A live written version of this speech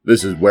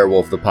This is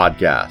Werewolf the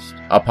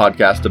Podcast, a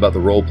podcast about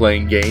the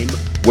role-playing game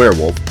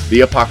Werewolf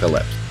the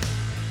Apocalypse.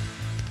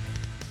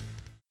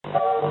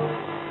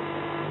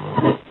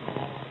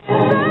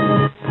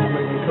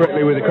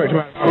 Correctly with the correct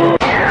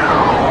amount.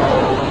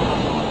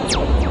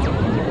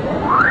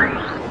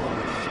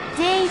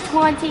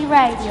 D20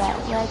 Radio,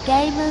 where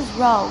gamers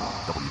roll.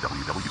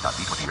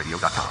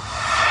 www.d20radio.com.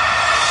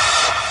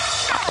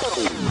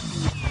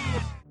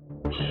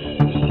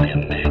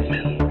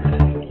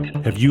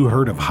 Have you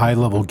heard of High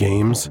Level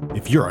Games?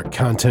 If you're a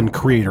content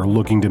creator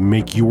looking to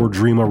make your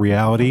dream a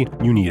reality,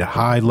 you need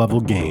High Level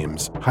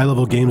Games. High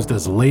Level Games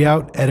does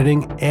layout,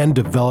 editing, and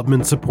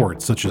development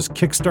support such as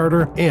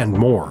Kickstarter and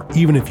more.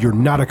 Even if you're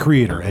not a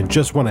creator and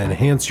just want to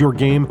enhance your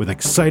game with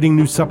exciting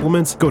new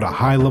supplements, go to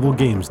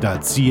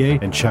highlevelgames.ca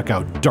and check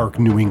out Dark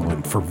New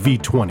England for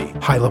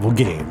V20. High Level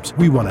Games.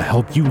 We want to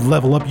help you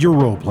level up your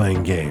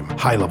role-playing game.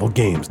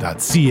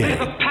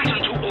 highlevelgames.ca.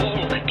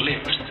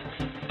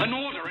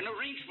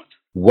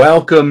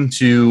 Welcome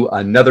to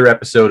another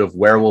episode of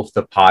Werewolf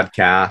the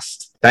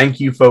Podcast. Thank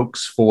you,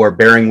 folks, for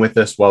bearing with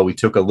us while we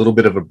took a little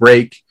bit of a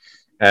break,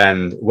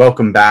 and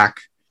welcome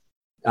back.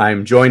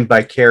 I'm joined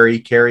by Carrie.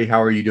 Carrie,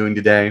 how are you doing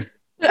today?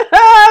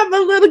 I'm a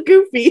little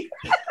goofy.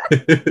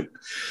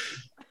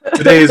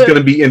 Today is going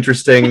to be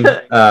interesting.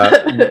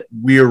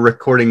 We are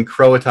recording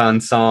Croatan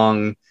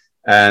Song,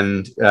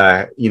 and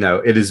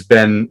it has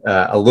been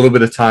a little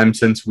bit of time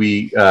since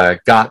we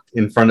got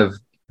in front of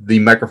the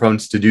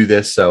microphones to do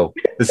this, so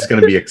this is going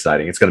to be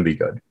exciting. It's going to be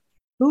good.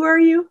 Who are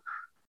you?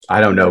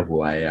 I don't know who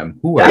I am.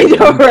 Who are I you?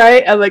 know,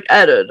 right? I'm like,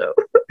 I don't know.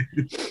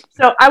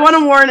 So I want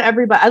to warn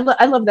everybody.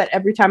 I love that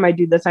every time I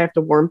do this, I have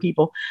to warn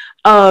people.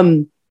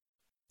 I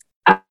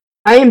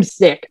am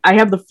sick. I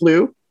have the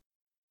flu.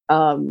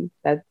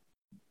 That's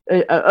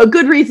a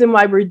good reason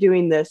why we're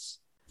doing this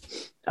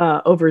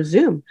over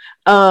Zoom.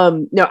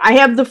 No, I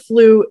have the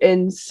flu,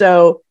 and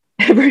so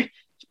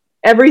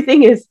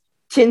everything is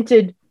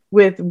tinted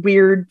with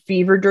weird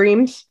fever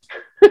dreams.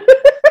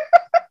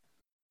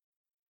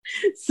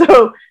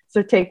 So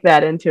take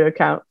that into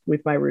account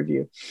with my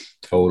review.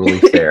 Totally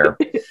fair.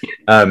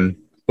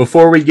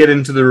 Before we get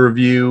into the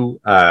review,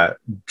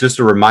 just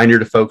a reminder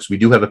to folks, we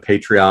do have a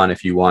Patreon.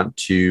 If you want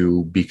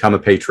to become a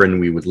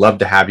patron, we would love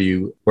to have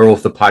you.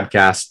 Werewolf the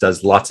Podcast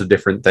does lots of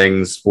different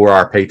things for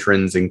our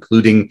patrons,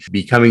 including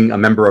becoming a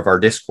member of our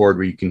Discord,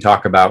 where you can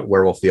talk about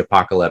Werewolf the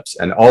Apocalypse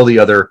and all the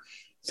other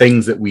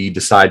things that we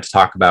decide to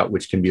talk about,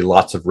 which can be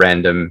lots of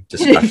random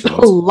discussions.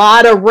 A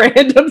lot of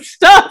random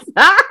stuff.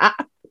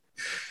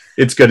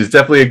 It's good. It's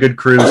definitely a good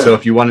crew. So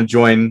if you want to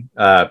join,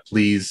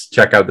 please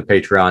check out the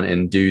Patreon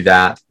and do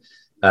that.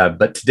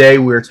 But today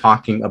we're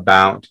talking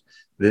about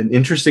an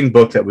interesting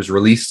book that was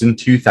released in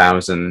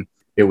 2000.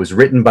 It was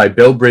written by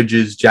Bill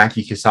Bridges,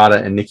 Jackie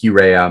Quesada, and Nikki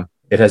Rea.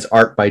 It has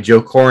art by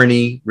Joe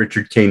Corney,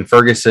 Richard Kane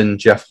Ferguson,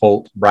 Jeff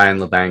Holt, Brian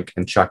LeBanc,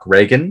 and Chuck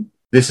Reagan.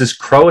 This is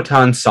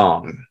Croatan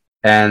Song.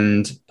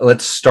 And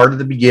let's start at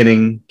the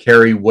beginning.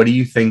 Carrie, what do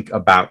you think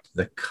about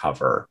the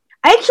cover?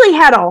 I actually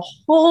had a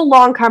whole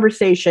long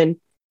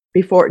conversation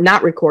before,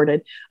 not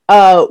recorded,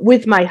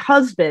 with my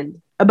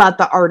husband about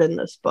the art in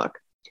this book,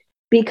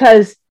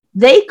 because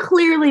they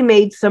clearly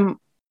made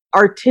some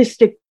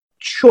artistic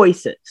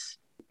choices,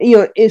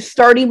 is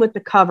starting with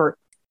the cover.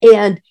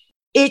 And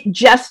it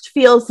just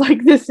feels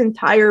like this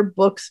entire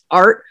book's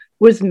art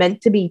was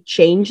meant to be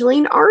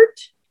changeling art.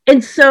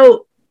 And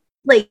so,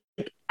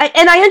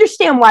 and I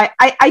understand why.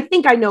 I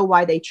think I know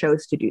why they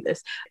chose to do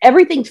this.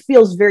 Everything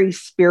feels very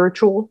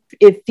spiritual.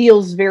 It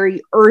feels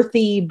very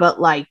earthy, but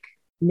like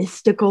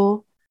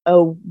mystical.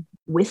 A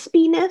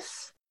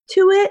wispiness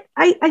to it,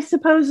 I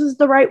suppose is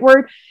the right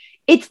word.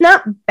 It's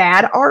not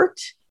bad art.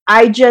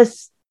 I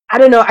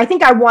don't know. I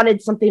think I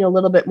wanted something a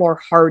little bit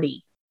more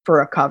hearty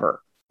for a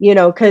cover,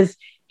 because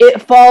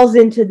it falls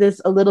into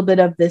this, a little bit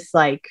of this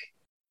like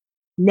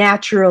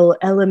natural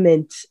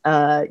element,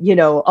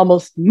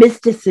 almost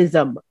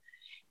mysticism.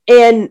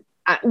 And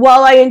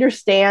while I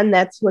understand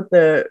that's what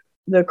the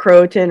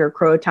Croatan or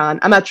Croatan,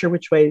 I'm not sure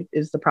which way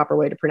is the proper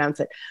way to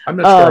pronounce it. I'm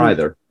not sure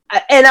either.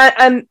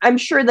 And I'm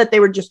sure that they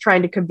were just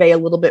trying to convey a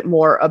little bit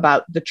more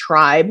about the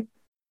tribe.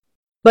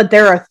 But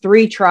there are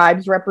 3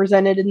 tribes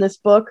represented in this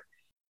book.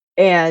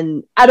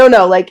 And I don't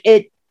know,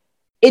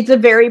 it's a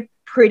very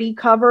pretty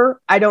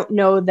cover. I don't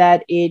know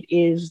that it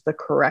is the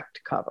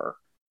correct cover.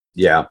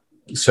 Yeah.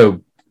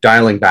 So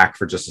dialing back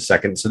for just a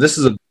second. So this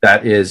is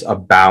that is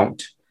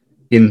about,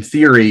 in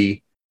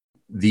theory,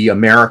 the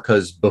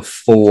Americas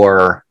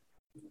before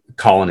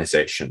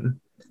colonization.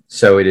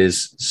 So it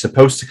is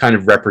supposed to kind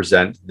of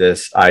represent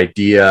this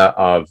idea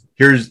of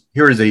here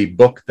is a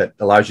book that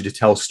allows you to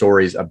tell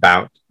stories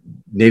about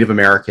Native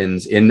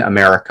Americans in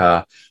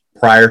America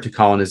prior to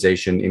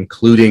colonization,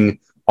 including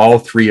all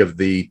 3 of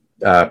the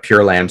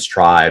Pure Lands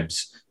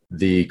tribes,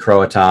 the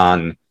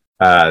Croatan,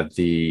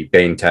 the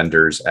Bane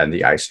Tenders, and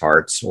the Ice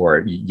Hearts,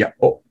 or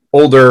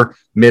older,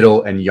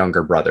 middle, and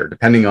younger brother,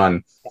 depending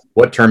on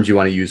what terms you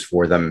want to use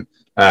for them.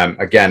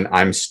 Again,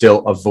 I'm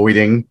still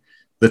avoiding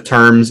the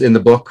terms in the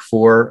book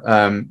for,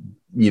 2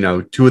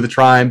 of the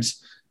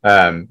tribes,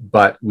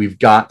 but we've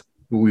got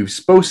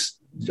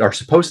are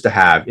supposed to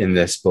have in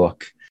this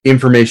book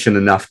information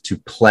enough to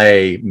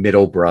play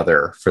Middle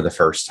Brother for the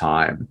first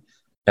time.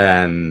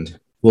 And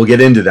we'll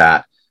get into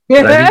that.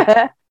 But I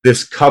think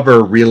this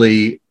cover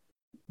really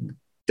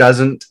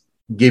doesn't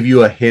give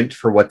you a hint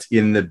for what's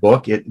in the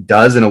book. It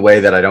does in a way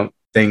that I don't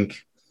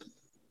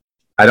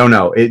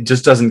know. It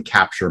just doesn't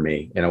capture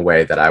me in a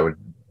way that I would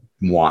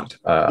want.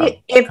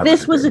 If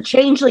this was a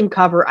Changeling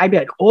cover, I'd be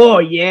like, oh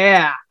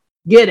yeah,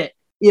 get it,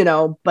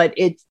 but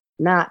it's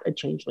not a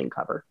Changeling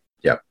cover.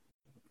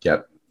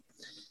 Yep.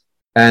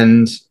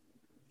 And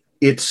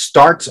it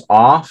starts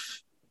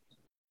off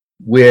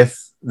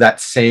with that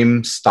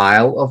same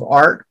style of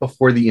art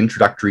before the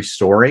introductory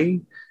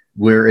story,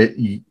 where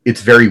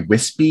it's very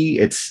wispy.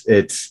 It's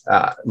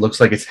looks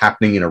like it's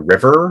happening in a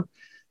river,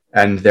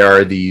 and there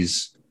are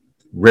these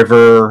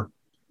river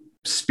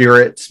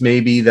spirits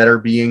maybe that are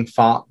being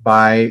fought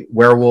by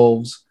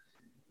werewolves,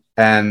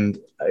 and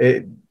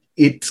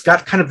it's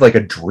got kind of like a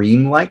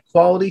dreamlike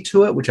quality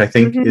to it, which I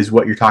think is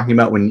what you're talking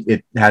about when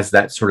it has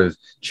that sort of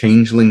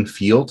changeling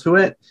feel to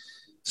it.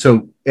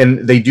 So,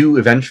 and they do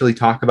eventually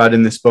talk about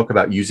in this book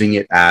about using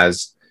it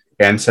as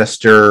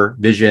ancestor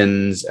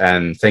visions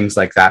and things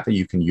like that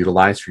you can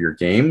utilize for your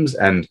games.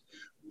 And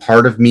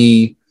part of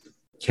me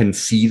can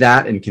see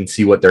that and can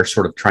see what they're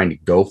sort of trying to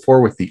go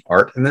for with the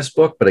art in this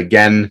book. But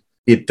again,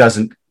 it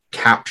doesn't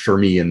capture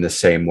me in the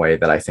same way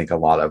that I think a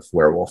lot of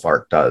werewolf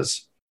art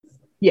does.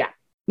 Yeah,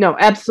 no,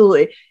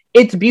 absolutely.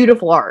 It's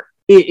beautiful art.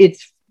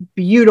 It's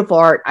beautiful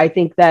art. I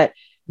think that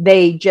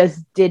they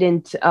just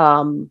didn't,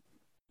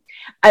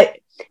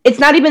 it's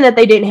not even that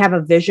they didn't have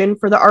a vision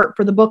for the art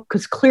for the book,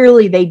 because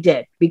clearly they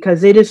did,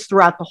 because it is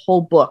throughout the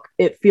whole book.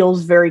 It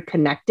feels very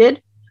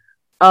connected.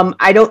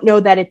 I don't know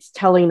that it's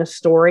telling a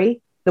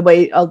story the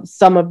way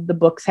some of the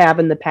books have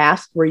in the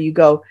past, where you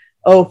go,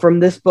 oh, from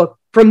this book,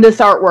 from this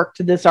artwork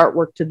to this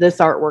artwork to this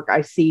artwork,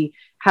 I see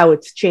how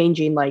it's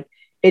changing. Like,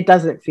 it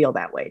doesn't feel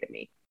that way to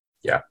me.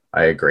 Yeah,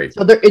 I agree.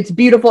 So it's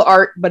beautiful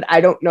art, but I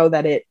don't know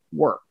that it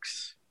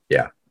works.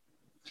 Yeah.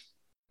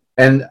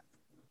 And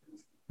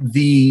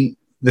the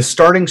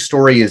starting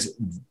story is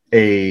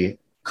a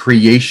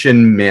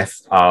creation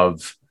myth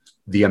of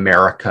the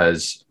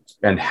Americas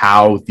and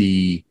how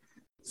the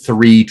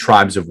 3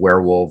 tribes of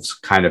werewolves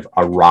kind of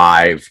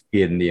arrive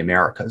in the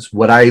Americas.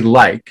 One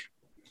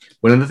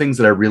of the things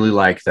that I really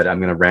like that I'm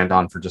going to rant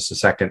on for just a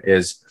second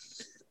is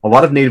a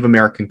lot of Native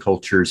American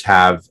cultures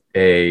have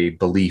a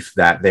belief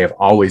that they have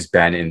always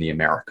been in the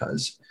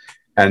Americas.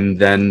 And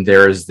then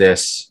there's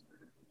this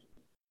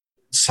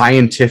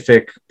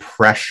scientific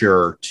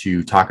pressure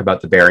to talk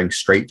about the Bering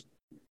Strait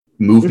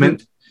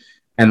movement.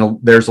 And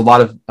there's a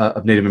lot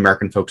of Native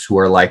American folks who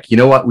are like, you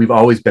know what, we've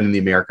always been in the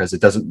Americas.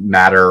 It doesn't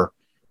matter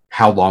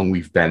how long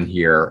we've been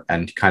here,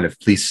 and kind of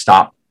please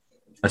stop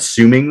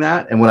assuming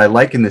that. And what I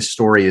like in this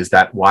story is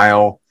that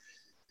while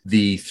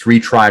the 3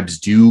 tribes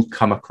do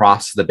come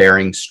across the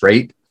Bering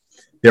Strait,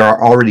 there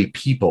are already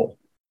people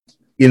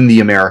in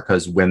the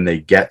Americas when they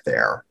get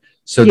there.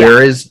 So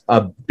there is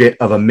a bit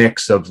of a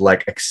mix of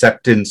like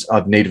acceptance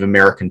of Native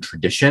American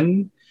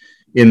tradition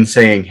in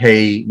saying,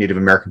 hey, Native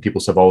American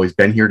peoples have always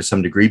been here to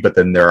some degree, but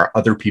then there are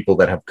other people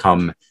that have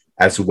come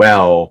as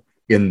well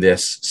in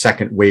this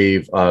second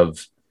wave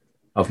of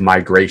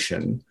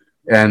migration.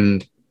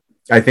 And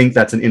I think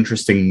that's an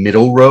interesting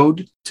middle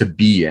road to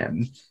be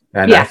in.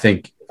 And I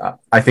think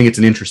it's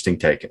an interesting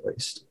take, at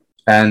least.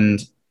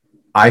 And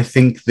I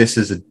think this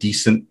is a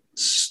decent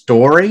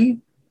story.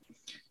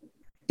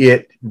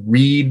 It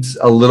reads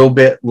a little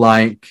bit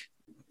like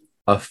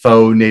a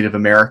faux Native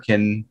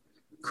American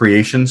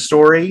creation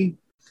story.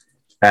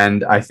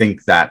 And I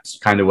think that's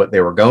kind of what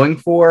they were going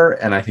for.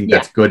 And I think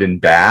that's good and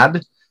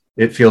bad.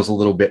 It feels a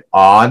little bit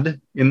odd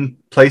in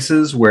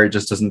places where it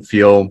just doesn't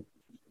feel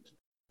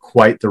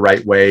quite the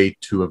right way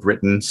to have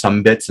written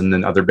some bits, and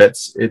then other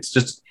bits, it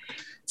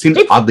seems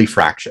oddly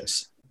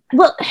fractious.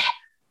 Well,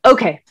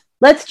 okay,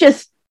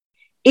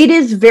 it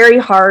is very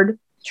hard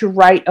to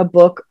write a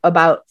book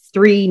about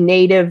 3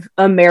 Native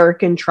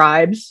American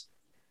tribes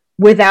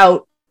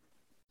without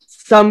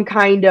some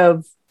kind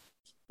of,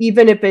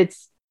 even if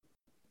it's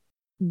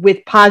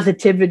with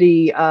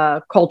positivity,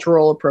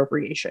 cultural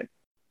appropriation.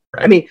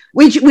 Right. I mean,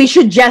 we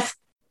should just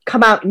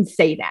come out and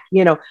say that,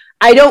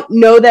 I don't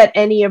know that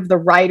any of the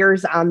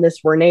writers on this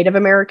were Native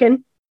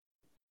American.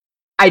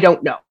 I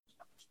don't know.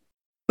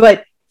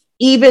 But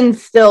even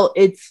still,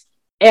 it's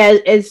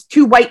as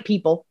 2 white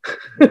people,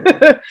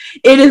 this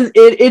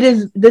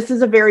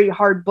is a very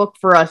hard book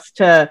for us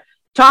to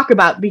talk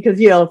about, because,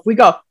 if we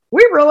go,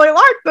 we really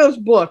like this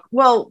book.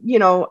 Well,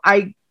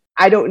 I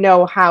don't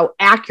know how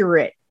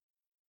accurate,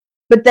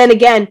 but then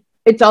again,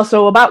 it's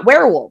also about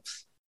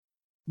werewolves.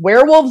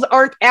 Werewolves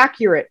aren't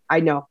accurate. I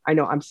know.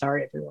 I'm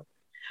sorry, everyone.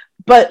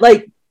 But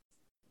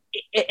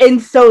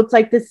and so it's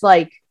like this,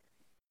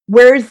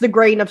 where's the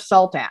grain of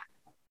salt at?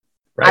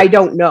 Right. I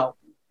don't know.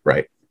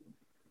 Right.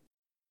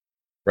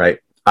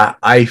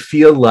 I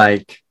feel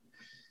like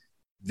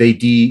they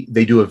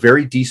do a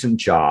very decent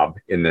job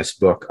in this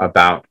book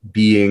about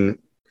being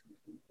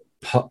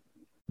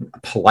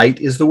polite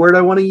is the word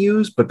I want to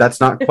use, but that's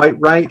not quite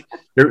right.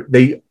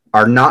 They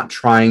are not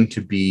trying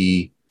to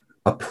be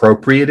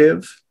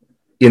appropriative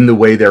in the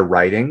way they're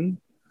writing,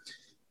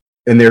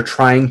 and they're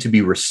trying to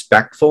be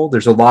respectful.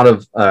 There's a lot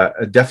of,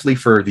 definitely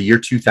for the year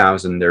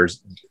 2000,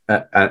 there's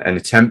an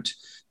attempt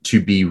to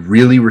be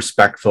really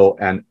respectful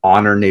and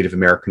honor Native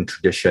American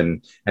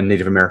tradition and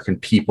Native American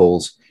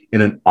peoples in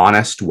an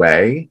honest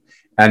way.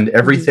 And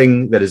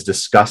everything that is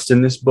discussed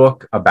in this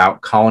book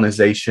about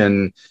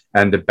colonization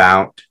and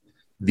about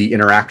the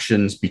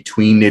interactions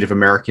between Native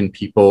American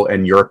people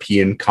and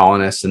European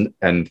colonists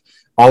and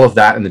all of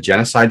that, and the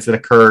genocides that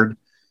occurred,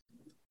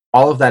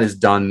 all of that is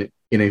done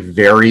in a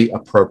very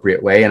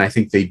appropriate way. And I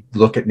think they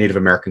look at Native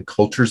American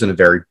cultures in a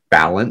very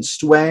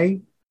balanced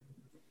way,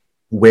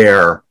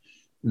 where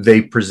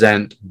they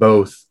present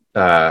both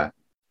the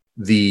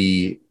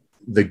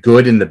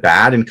good and the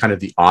bad and kind of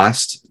the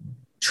honest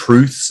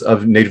truths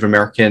of Native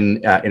American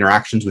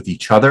interactions with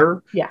each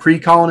other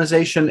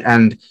pre-colonization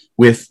and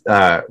with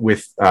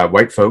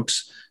white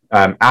folks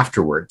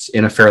afterwards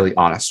in a fairly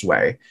honest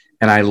way.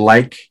 And I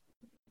like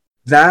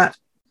that,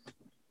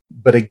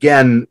 but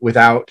again,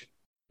 without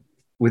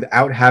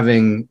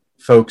having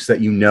folks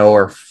that you know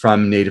are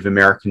from Native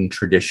American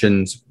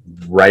traditions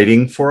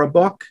writing for a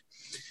book,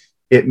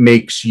 it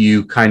makes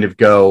you kind of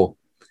go,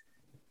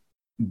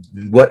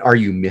 what are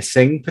you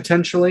missing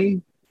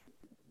potentially?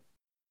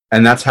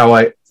 And that's how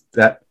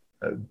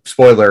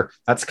spoiler,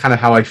 that's kind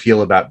of how I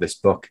feel about this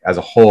book as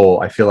a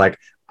whole. I feel like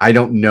I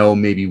don't know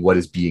maybe what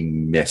is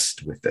being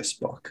missed with this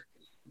book.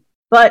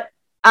 But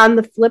on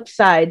the flip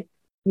side,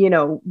 you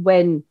know,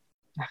 when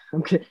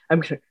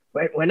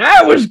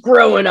I was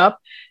growing up,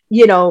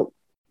 you know,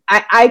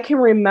 I can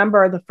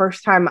remember the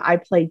first time I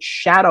played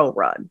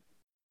Shadowrun.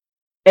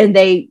 And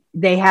they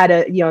had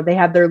they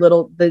had their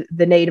little the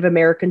Native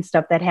American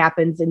stuff that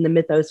happens in the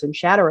mythos and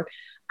Shadowrun.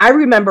 I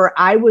remember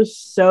I was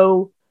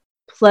so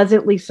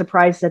pleasantly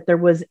surprised that there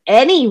was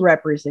any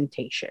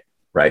representation,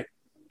 right,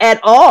 at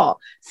all.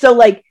 So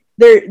like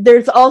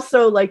there's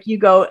also like you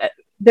go,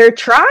 they're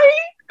trying,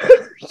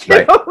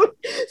 you know?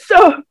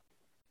 So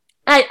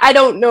I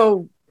don't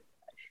know.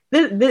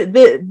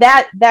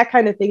 That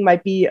kind of thing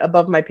might be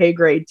above my pay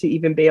grade to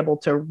even be able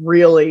to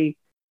really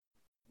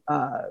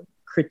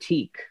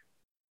critique.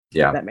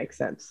 Yeah, if that makes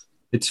sense.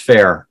 It's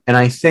fair. And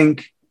I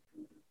think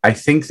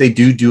they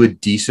do a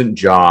decent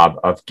job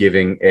of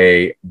giving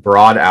a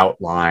broad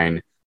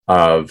outline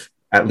of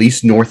at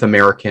least North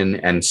American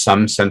and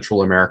some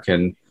Central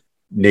American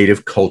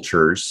Native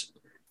cultures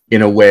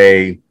in a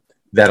way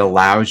that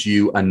allows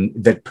you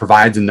that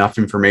provides enough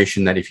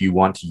information that if you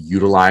want to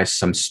utilize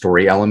some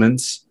story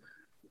elements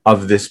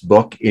of this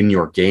book in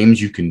your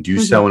games, you can do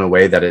so in a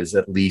way that is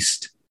at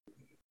least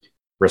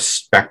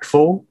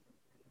respectful.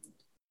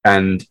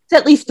 And it's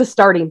at least a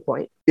starting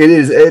point.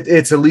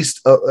 It's at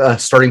least a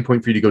starting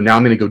point for you to go, now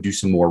I'm going to go do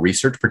some more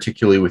research,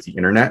 particularly with the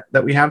internet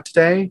that we have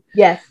today.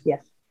 Yes.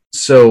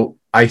 So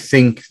I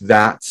think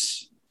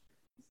that's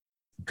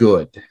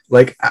good.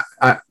 Like,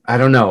 I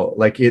don't know,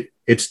 like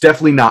it's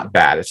definitely not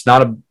bad. It's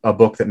not a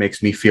book that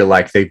makes me feel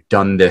like they've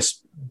done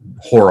this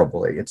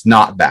horribly. It's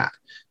not that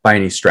by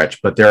any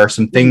stretch, but there are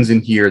some things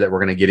in here that we're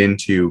going to get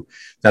into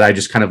that I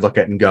just kind of look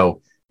at and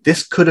go,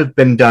 this could have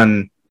been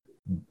done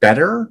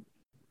better.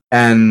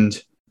 And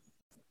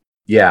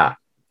yeah,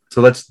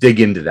 so let's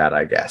dig into that,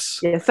 I guess.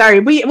 Yeah, sorry,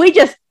 we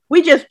just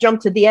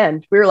jumped to the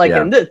end. We were like,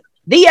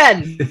 the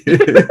end.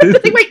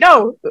 Wait,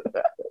 no.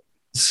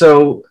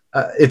 So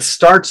it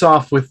starts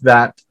off with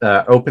that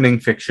opening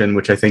fiction,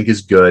 which I think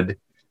is good,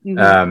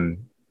 and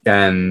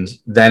then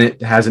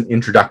it has an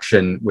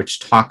introduction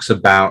which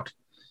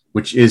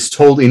is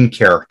told in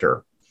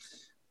character,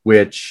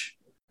 which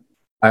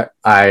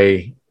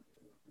I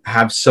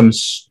have some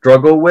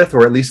struggle with,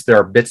 or at least there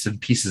are bits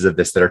and pieces of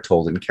this that are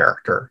told in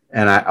character.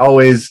 And I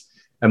always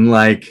am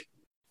like,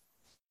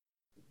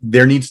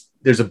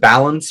 there's a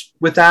balance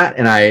with that.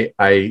 And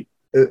I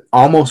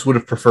almost would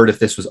have preferred if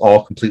this was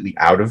all completely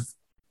out of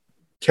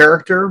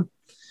character,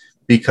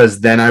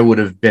 because then I would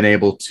have been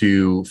able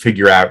to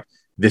figure out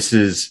this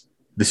is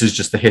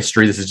just the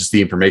history. This is just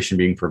the information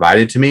being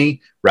provided to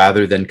me,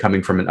 rather than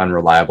coming from an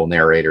unreliable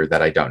narrator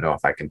that I don't know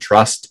if I can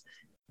trust.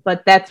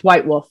 But that's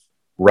White Wolf.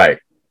 Right.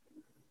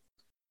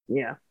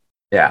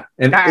 Yeah.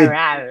 And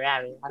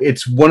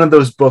it's one of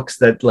those books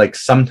that, like,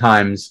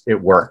 sometimes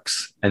it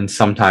works and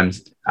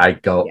sometimes I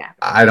go,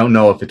 I don't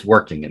know if it's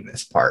working in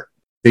this part.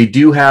 They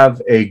do have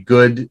a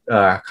good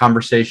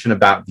conversation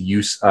about the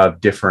use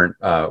of different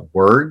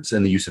words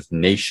and the use of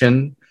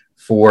nation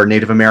for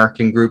Native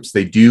American groups.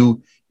 They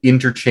do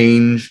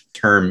interchange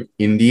term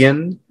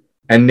Indian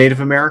and Native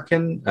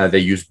American. They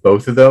use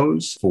both of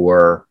those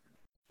for,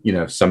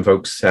 some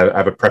folks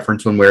have a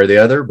preference one way or the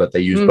other, but they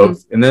use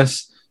both in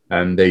this.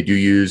 And they do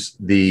use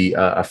the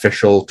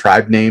official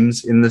tribe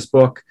names in this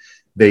book.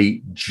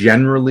 They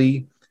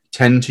generally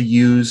tend to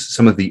use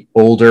some of the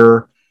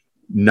older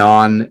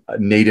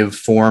non-native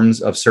forms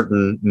of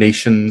certain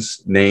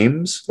nations'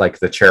 names, like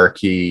the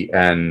Cherokee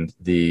and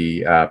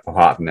the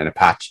Powhatan and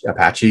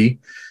Apache,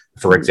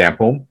 for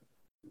example.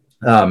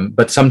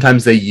 But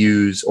sometimes they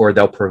use or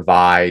they'll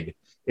provide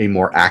a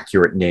more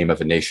accurate name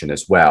of a nation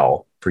as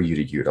well for you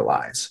to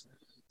utilize.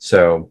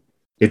 So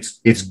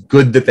it's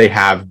good that they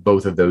have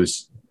both of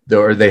those,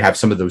 or they have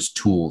some of those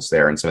tools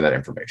there and some of that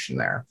information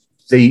there.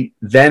 They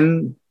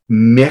then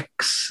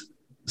mix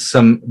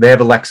they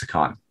have a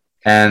lexicon.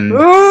 And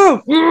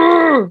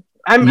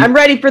I'm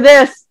ready for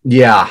this.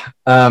 Yeah.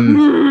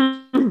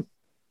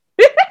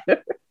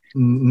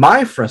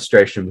 My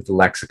frustration with the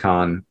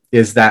lexicon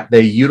is that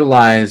they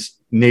utilize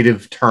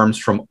native terms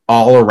from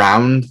all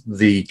around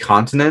the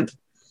continent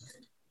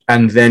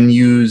and then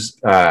use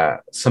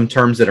some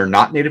terms that are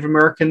not Native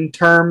American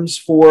terms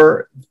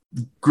for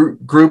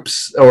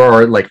groups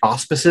or like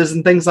auspices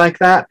and things like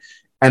that.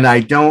 And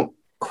I don't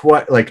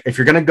quite like, if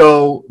you're going to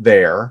go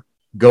there,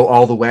 go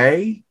all the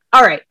way.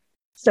 All right.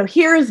 So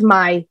here's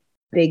my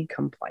big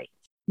complaint.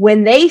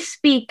 When they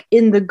speak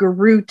in the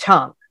Garou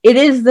tongue, it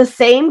is the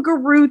same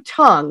Garou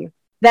tongue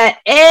that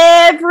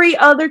every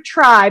other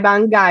tribe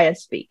on Gaia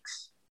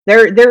speaks.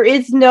 There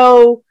is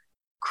no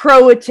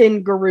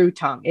Croatan Garou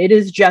tongue. It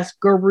is just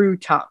Garou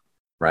tongue.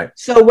 Right.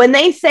 So when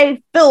they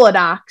say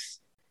Philodox,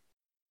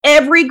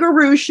 every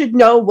Garou should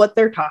know what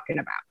they're talking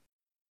about.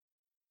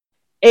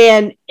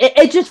 And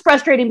it's just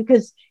frustrating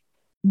because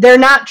they're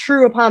not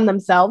true upon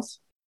themselves.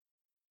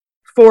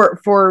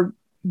 For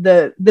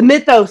the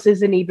mythos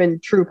isn't even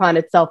true upon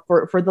itself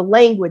for the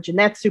language, and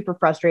that's super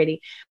frustrating.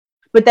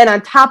 But then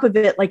on top of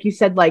it, like you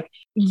said, like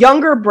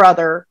younger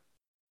brother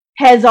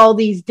has all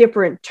these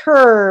different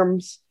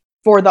terms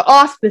for the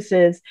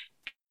auspices,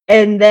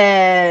 and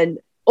then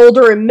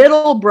older and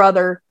middle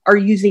brother are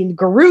using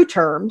Garou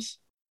terms,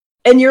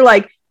 and you're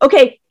like,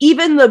 okay,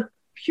 even the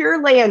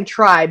Pure Land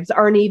tribes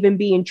aren't even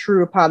being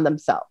true upon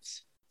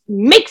themselves.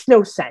 Makes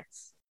no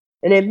sense,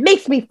 and it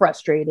makes me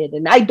frustrated,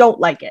 and I don't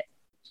like it.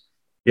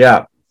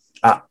 Yeah,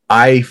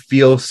 I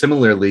feel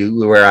similarly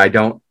where I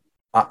don't.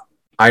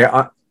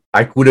 I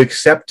would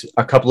accept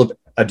a couple of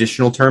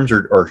additional terms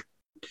or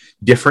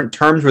different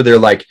terms where they're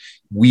like,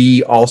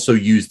 we also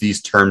use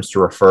these terms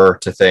to refer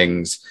to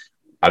things.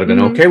 I'd have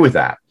been okay with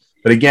that.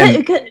 But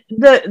again,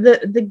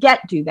 the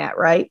Get do that,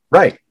 right?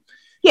 Right.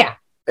 Yeah.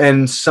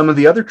 And some of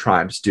the other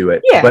tribes do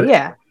it. Yeah. But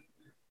yeah.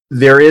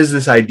 There is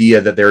this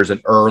idea that there's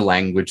an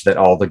language that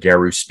all the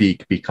Garou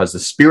speak because the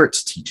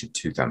spirits teach it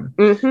to them.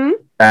 Mm-hmm.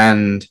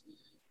 And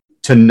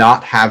to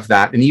not have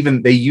that, and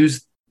even they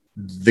use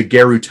the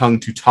Garou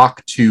tongue to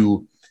talk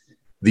to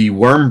the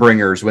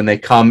Wormbringers when they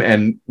come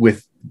and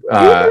with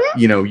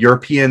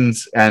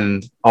Europeans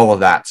and all of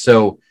that.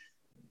 So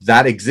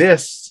that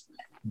exists,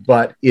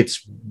 but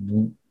it's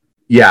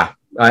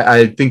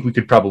I think we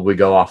could probably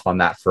go off on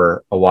that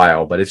for a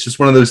while, but it's just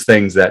one of those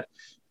things that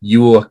you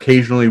will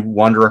occasionally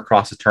wander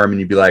across a term and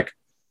you'd be like,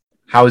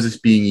 how is this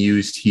being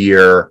used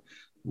here?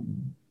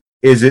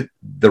 Is it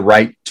the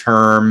right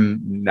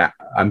term?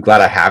 I'm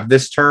glad I have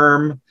this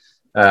term.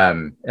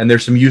 And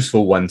there's some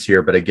useful ones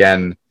here, but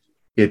again,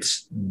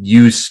 it's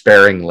used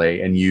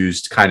sparingly and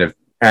used kind of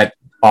at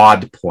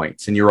odd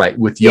points. And you're right,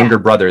 with younger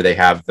brother, they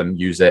have them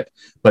use it,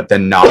 but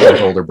then not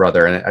with older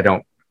brother. And I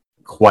don't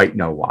quite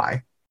know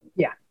why.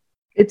 Yeah.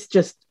 It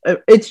just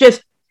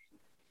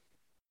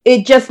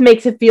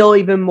makes it feel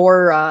even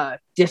more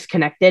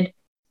disconnected.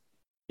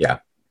 Yeah.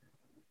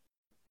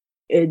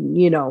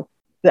 And,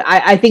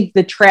 I think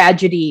the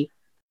tragedy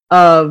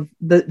of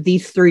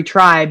these three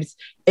tribes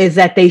is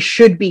that they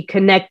should be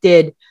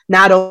connected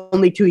not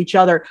only to each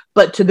other,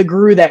 but to the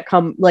Garou that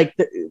come, like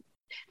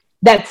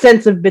that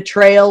sense of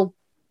betrayal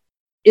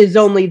is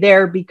only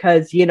there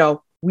because,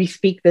 we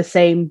speak the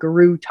same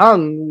Garou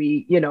tongue.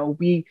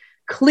 We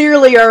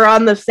clearly are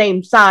on the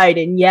same side,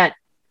 and yet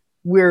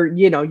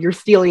you're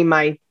stealing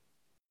my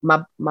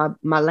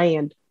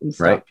land and stuff,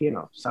 right.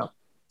 So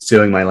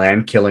stealing my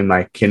land, killing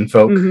my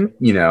kinfolk,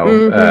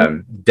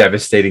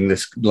 devastating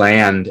this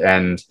land,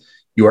 and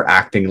you are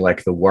acting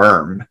like the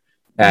worm.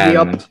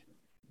 And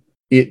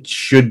it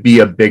should be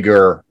a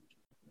bigger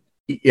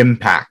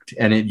impact.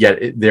 And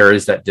yet there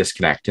is that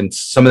disconnect. And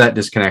some of that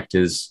disconnect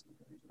is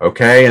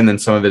okay. And then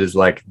some of it is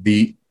like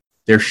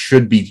there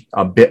should be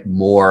a bit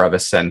more of a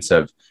sense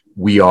of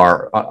we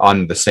are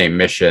on the same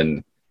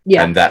mission.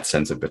 Yeah. And that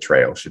sense of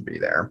betrayal should be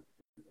there.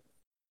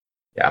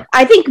 Yeah.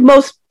 I think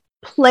most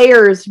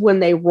players, when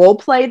they role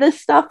play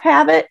this stuff,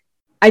 have it.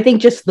 I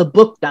think just the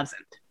book doesn't.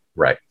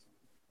 Right.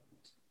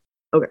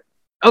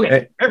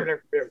 Okay.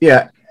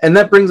 Yeah. And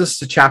that brings us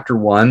to chapter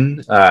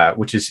 1,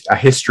 which is a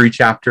history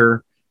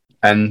chapter.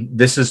 And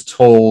this is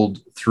told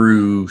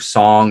through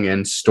song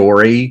and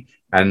story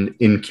and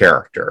in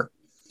character.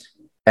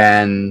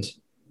 And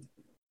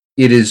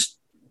it is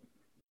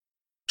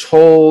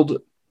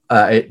told,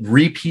 it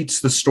repeats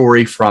the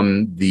story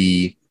from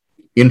the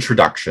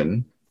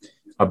introduction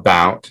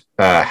about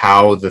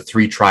how the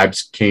three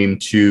tribes came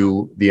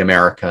to the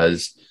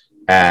Americas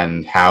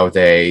and how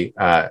they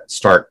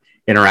start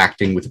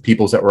interacting with the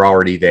peoples that were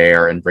already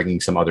there and bringing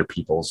some other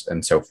peoples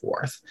and so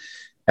forth.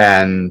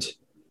 And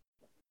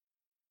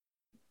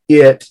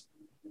it,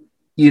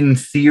 in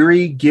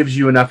theory, gives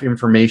you enough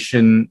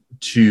information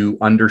to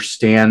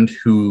understand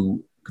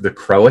who the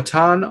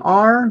Croatan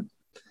are.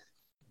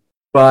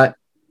 But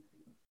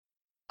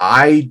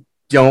I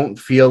don't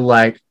feel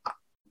like,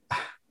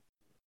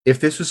 if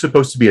this was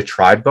supposed to be a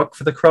tribe book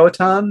for the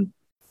Croatan,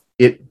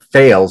 it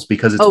fails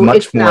because it's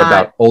much more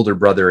about older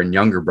brother and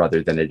younger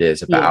brother than it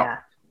is about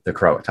the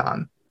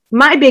Croatan.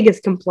 My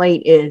biggest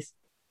complaint is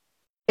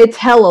it's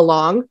hella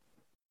long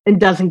and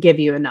doesn't give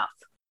you enough.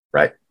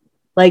 Right.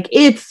 Like,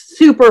 it's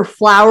super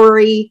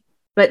flowery,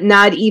 but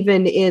not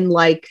even in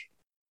like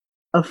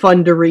a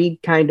fun to read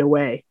kind of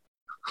way.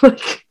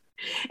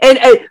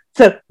 and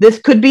so this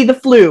could be the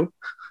flu,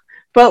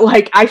 but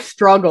like I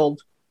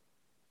struggled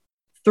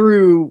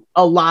through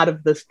a lot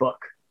of this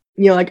book.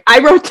 You know, like I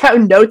wrote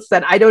down notes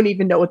that I don't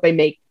even know what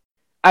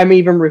I'm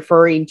even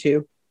referring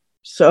to.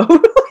 So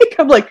like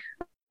I'm like,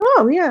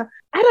 oh yeah,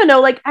 I don't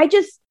know. Like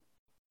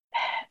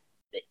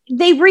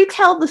they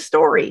retell the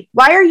story.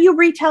 Why are you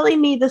retelling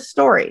me the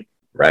story?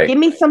 Right. Give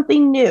me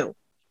something new.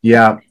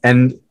 Yeah,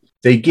 and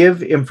they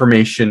give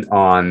information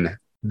on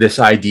this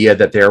idea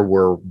that there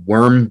were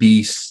worm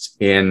beasts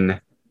in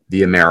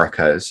the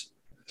Americas,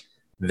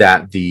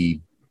 that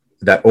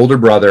that older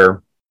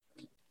brother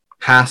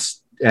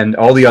has, and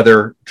all the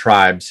other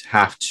tribes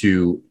have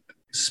to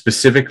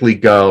specifically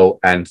go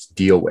and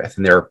deal with,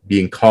 and they're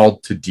being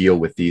called to deal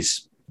with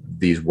these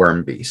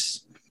worm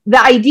beasts.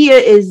 The idea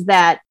is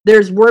that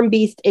there's worm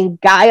beast, and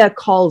Gaia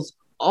calls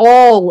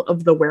all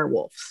of the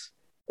werewolves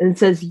and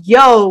says,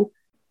 yo,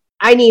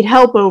 I need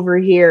help over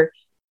here.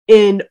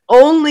 And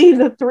only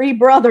the three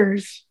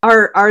brothers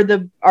are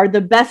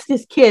the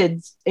bestest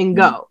kids and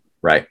go.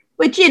 Right.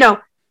 Which, you know,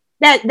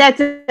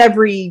 that's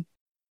every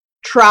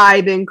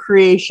tribe and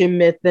creation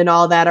myth and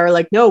all that are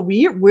like, no,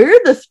 we're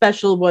the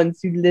special ones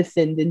who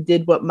listened and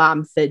did what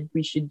mom said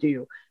we should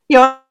do. You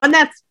know, and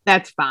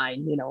that's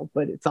fine, you know,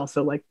 but it's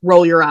also like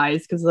roll your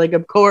eyes because, like,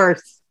 of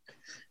course.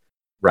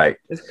 Right.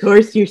 Of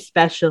course you're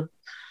special.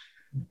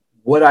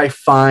 What I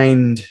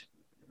find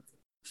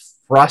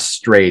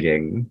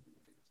frustrating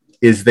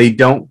is they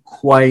don't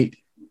quite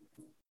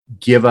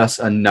give us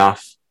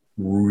enough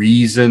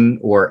reason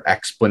or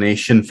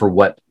explanation for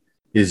what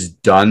is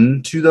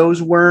done to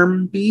those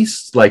worm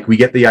beasts. Like, we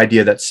get the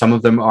idea that some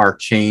of them are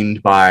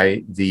chained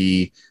by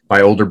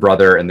older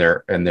brother and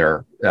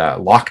they're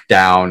locked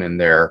down and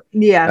they're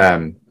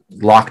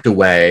locked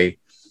away,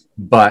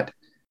 but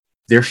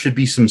there should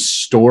be some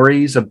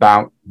stories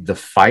about the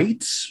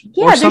fights.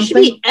 Yeah, there should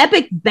be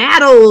epic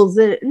battles.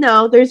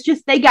 No, there's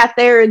just, they got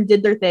there and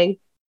did their thing.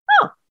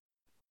 Oh,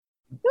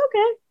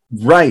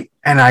 okay. Right.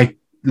 And I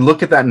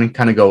look at that and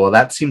kind of go, well,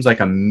 that seems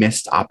like a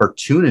missed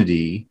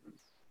opportunity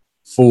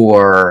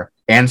for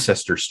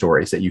ancestor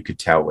stories that you could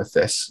tell with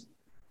this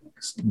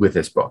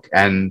book.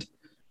 And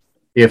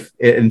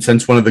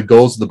since one of the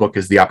goals of the book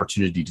is the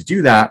opportunity to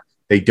do that,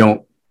 they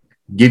don't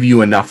give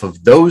you enough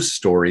of those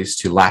stories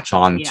to latch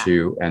on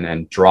to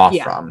and draw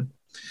from.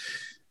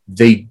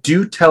 They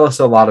do tell us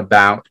a lot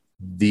about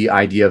the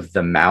idea of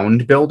the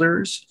mound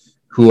builders,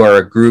 who are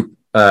a group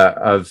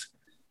of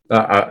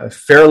a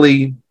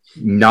fairly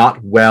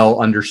not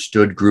well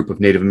understood group of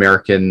Native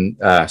American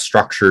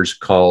structures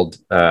called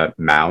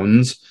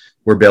mounds.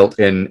 Were built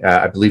in,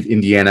 I believe,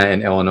 Indiana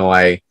and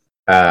Illinois,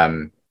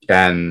 and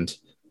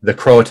the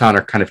Croatan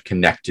are kind of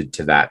connected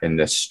to that in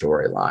this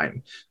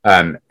storyline.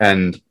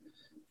 And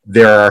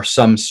there are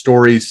some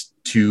stories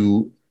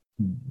to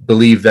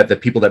believe that the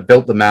people that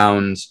built the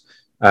mounds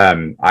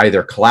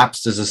either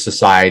collapsed as a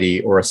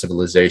society or a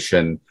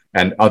civilization,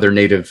 and other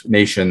native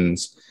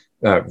nations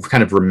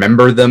kind of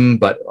remember them,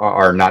 but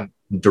are not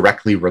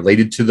directly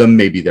related to them.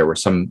 Maybe there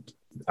was some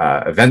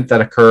event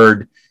that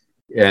occurred,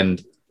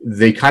 and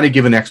they kind of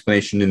give an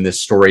explanation in this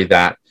story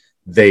that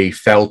they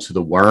fell to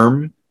the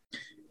worm,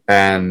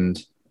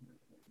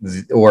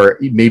 or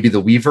maybe the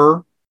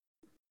weaver.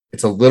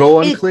 It's a little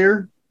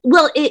unclear.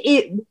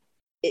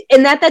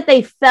 And that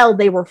they fell,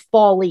 they were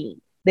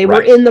falling. They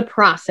were in the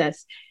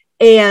process.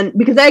 And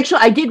because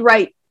I did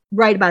write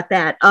about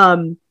that.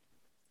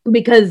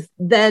 Because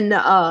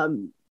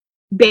then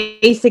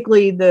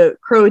basically the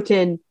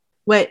Croatan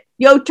went,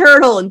 yo,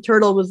 Turtle, and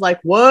Turtle was like,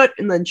 what?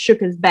 And then shook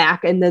his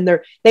back, and then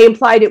they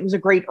implied it was a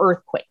great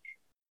earthquake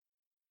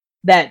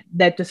that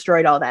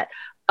destroyed all that.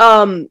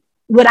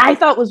 What I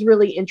thought was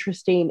really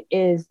interesting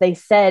is they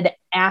said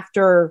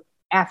after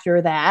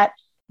that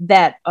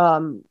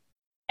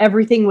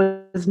everything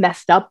was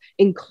messed up,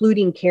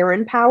 including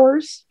Karen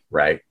powers.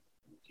 Right.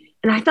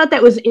 And I thought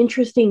that was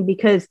interesting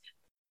because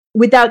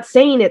without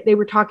saying it, they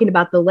were talking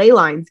about the ley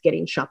lines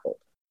getting shuffled.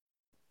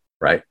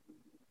 Right.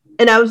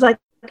 And I was like,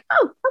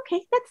 oh,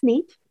 okay, that's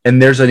neat.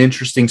 And there's an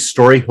interesting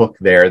story hook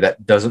there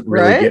that doesn't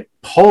really get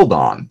pulled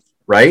on,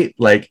 right?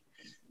 Like,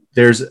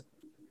 there's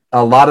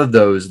a lot of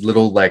those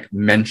little like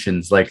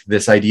mentions, like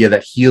this idea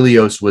that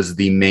Helios was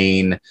the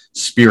main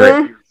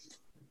spirit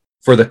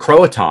for the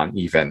Croatan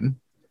even,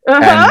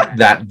 and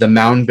that the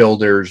mound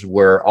builders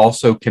were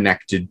also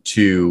connected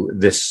to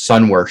this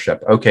sun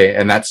worship. Okay,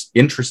 and that's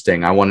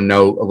interesting. I want to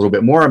know a little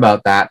bit more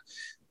about that.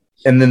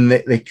 And then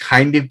they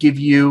kind of give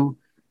you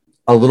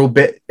a little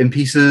bit in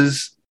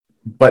pieces,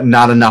 but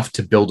not enough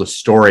to build a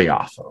story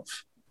off of.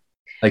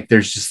 Like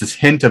there's just this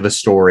hint of a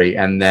story,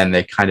 and then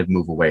they kind of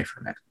move away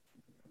from it.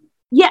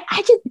 Yeah,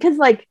 I just because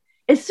like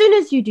as soon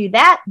as you do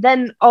that,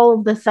 then all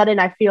of a sudden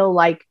I feel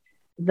like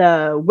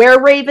the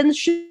Were Ravens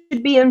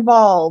should be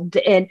involved,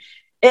 and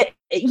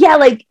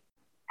like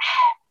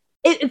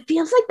it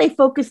feels like they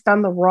focused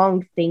on the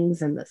wrong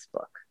things in this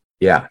book.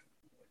 Yeah,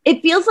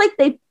 it feels like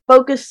they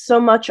focused so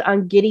much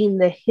on getting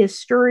the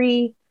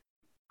history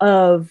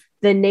of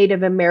the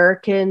Native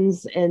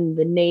Americans and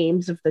the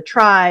names of the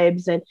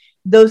tribes and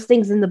those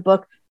things in the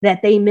book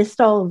that they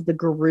missed all of the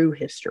Garou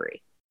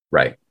history.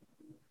 Right.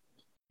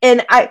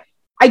 And I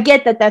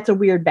get that that's a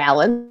weird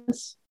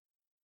balance,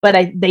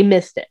 but they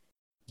missed it.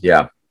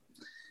 Yeah.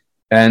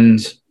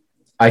 And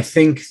I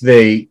think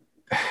they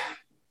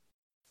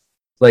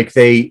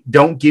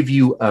don't give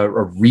you a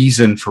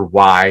reason for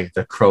why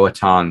the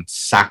Croatan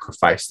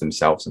sacrificed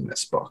themselves in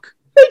this book.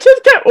 They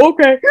just get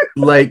okay.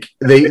 Like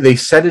they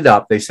set it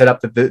up. They set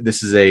up that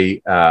this is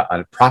a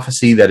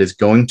prophecy that is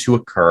going to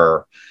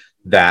occur.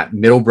 That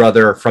Middle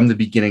Brother, from the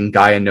beginning,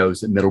 Gaia knows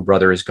that Middle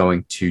Brother is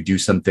going to do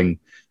something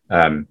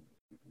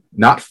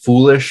not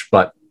foolish,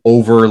 but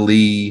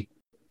overly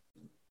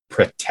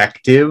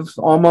protective.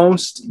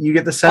 Almost, you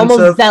get the sense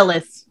almost of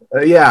zealous.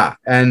 Yeah,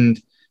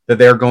 and that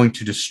they're going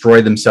to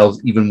destroy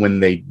themselves, even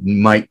when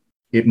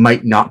it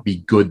might not be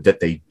good that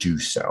they do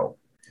so.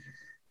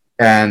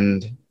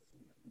 And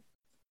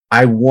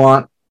I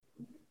wanted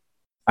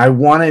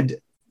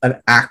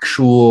an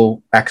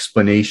actual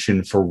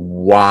explanation for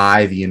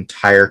why the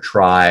entire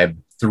tribe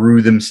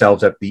threw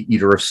themselves at the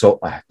Eater of Souls.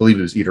 I believe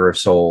it was Eater of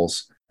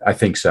Souls. I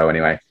think so,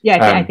 anyway.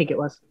 Yeah, I think it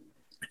was.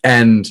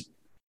 And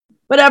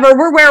whatever,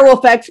 we're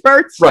werewolf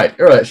experts. Right,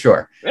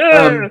 sure.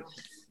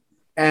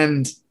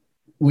 And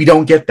we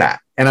don't get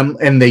that.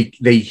 And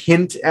they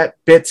hint at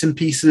bits and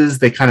pieces.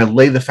 They kind of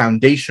lay the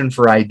foundation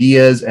for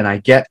ideas. And I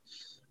get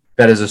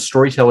that as a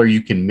storyteller,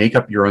 you can make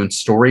up your own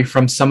story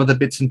from some of the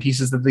bits and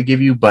pieces that they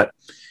give you. But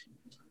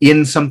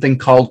in something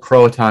called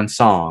Croatan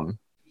Song,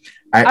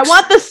 I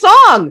want the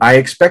song. I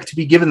expect to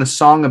be given the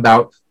song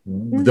about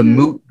the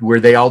moot where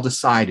they all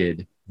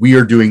decided we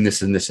are doing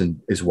this and this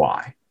is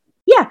why.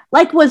 Yeah.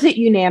 Like, was it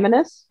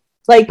unanimous?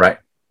 Like, right.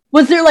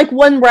 Was there like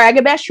one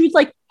Ragabash who was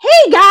like,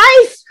 hey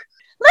guys,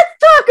 let's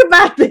talk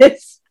about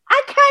this.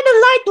 I kind of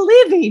like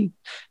living,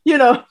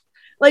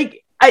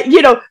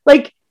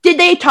 like, did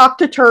they talk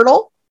to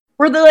Turtle?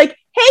 Were they like,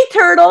 hey,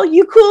 Turtle,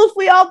 you cool if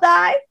we all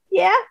die?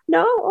 Yeah,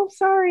 no, oh,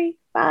 sorry,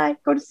 bye,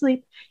 go to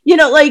sleep.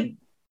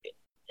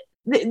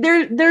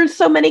 There's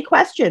so many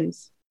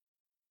questions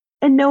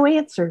and no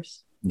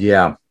answers.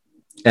 Yeah,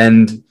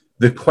 and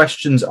the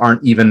questions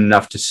aren't even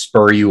enough to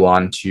spur you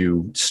on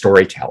to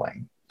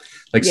storytelling.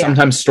 Like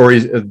sometimes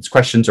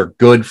questions are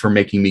good for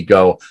making me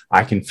go,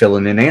 I can fill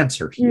in an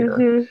answer here.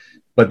 Mm-hmm.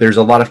 But there's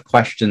a lot of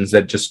questions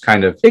that just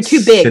kind of they're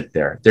too big. Sit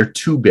there. They're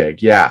too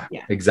big. Yeah,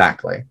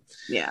 exactly.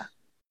 Yeah.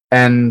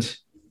 And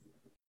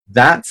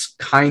that's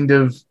kind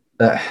of,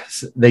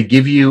 they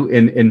give you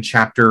in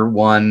chapter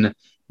 1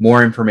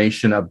 more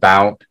information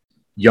about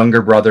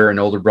younger brother and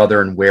older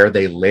brother and where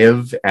they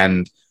live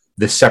and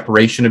the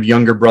separation of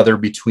younger brother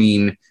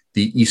between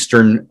the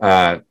eastern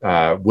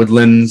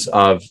woodlands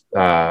of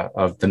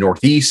the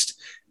Northeast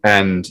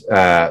and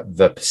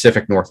the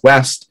Pacific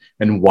Northwest,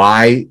 and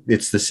why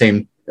it's the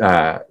same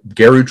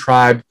Garou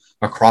tribe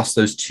across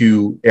those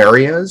two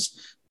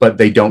areas, but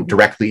they don't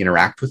directly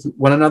interact with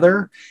one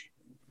another.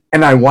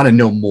 And I want to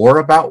know more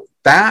about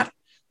that.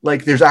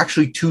 Like there's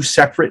actually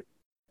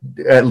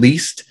at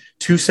least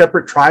two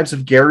separate tribes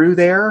of Garou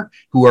there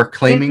who are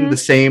claiming the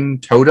same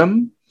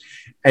totem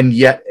and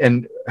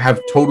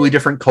have totally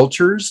different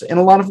cultures in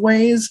a lot of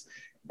ways.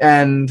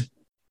 And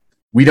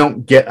we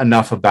don't get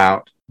enough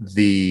about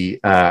the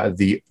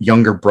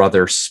younger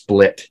brother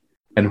split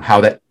and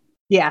how that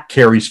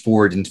carries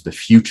forward into the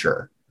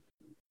future.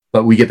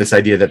 But we get this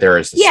idea that there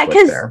is a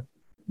split there.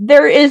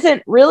 There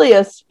isn't really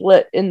a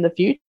split in the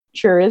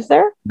future, is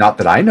there? Not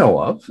that I know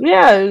of.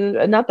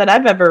 Yeah, not that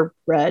I've ever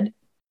read.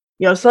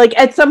 So like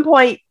at some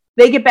point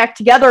they get back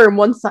together and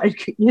one side,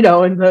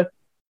 and the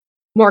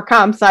more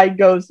calm side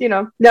goes,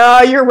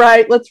 no, you're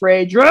right, let's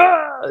rage.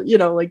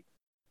 There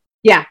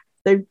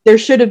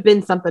should have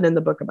been something in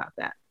the book about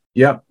that.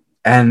 Yep.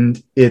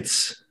 And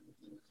it's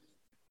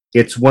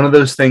one of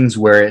those things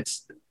where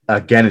it's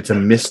a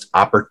missed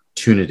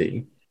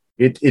opportunity.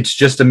 It's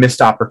just a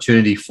missed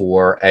opportunity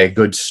for a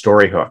good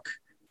story hook.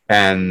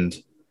 And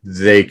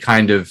they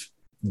kind of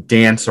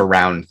dance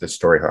around the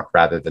story hook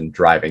rather than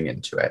driving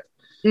into it.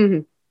 Mm-hmm.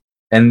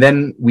 And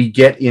then we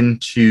get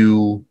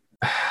into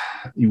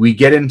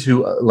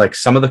like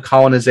some of the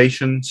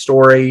colonization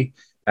story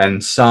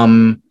and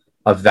some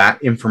of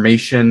that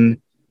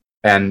information,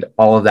 and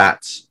all of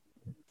that's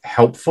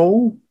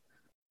helpful.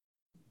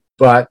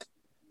 But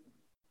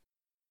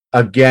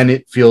again,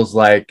 it feels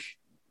like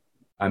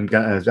I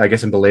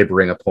guess I'm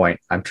belaboring a point.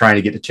 I'm trying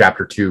to get to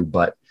chapter 2,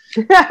 but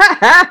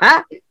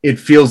it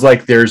feels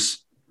like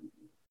there's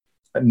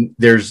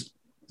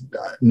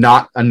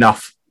not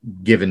enough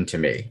given to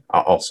me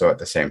also at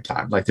the same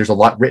time. Like there's a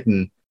lot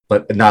written,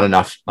 but not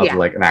enough of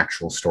like an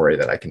actual story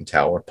that I can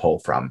tell or pull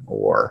from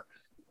or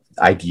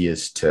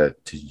ideas to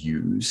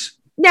use.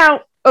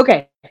 Now,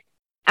 okay,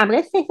 I'm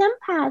going to say something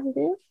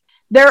positive.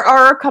 There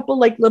are a couple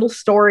like little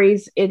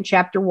stories in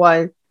chapter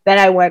 1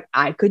 that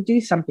I could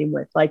do something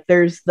with. Like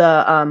there's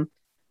the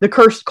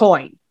cursed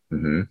coin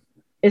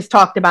is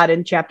talked about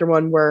in chapter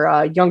 1, where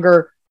a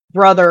younger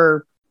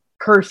brother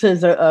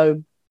curses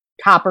a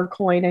copper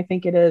coin, I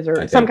think it is,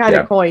 or some kind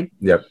of coin.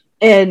 Yep.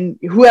 And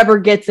whoever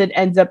gets it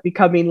ends up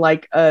becoming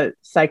like a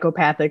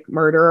psychopathic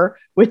murderer,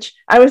 which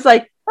I was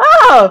like,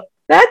 oh,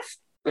 that's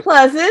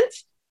pleasant.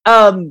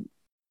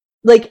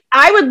 Like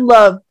I would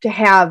love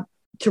to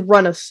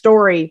run a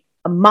story,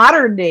 a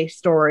modern day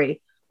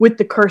story with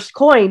the cursed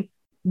coin,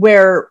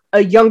 where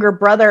a younger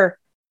brother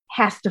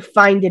has to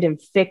find it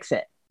and fix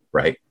it.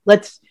 Right.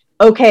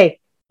 Okay,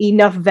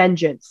 enough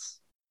vengeance.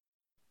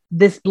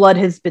 This blood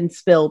has been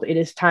spilled. It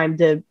is time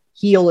to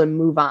heal and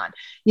move on.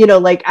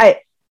 Like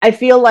I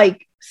feel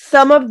like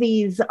some of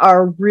these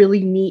are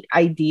really neat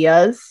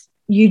ideas.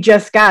 You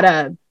just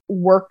gotta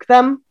work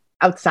them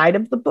outside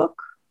of the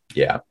book.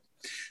 Yeah.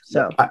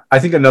 So I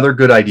think another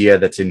good idea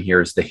that's in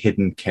here is the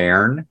hidden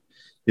cairn,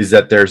 is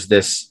that there's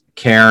this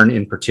cairn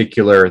in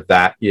particular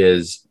that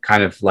is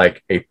kind of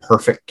like a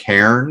perfect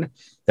cairn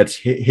that's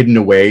hidden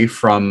away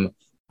from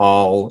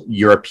all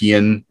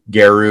European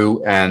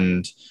Geru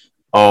and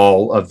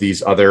all of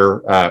these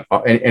other,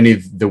 any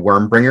of the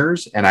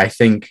Wormbringers. And I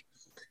think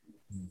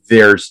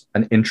there's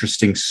an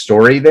interesting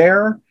story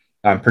there,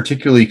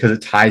 particularly because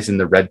it ties in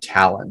the Red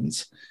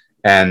Talons.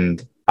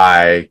 And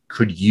I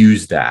could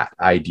use that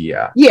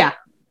idea. Yeah.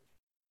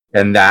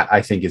 And that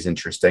I think is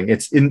interesting.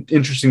 It's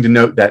interesting to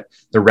note that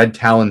the Red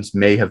Talons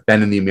may have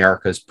been in the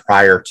Americas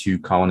prior to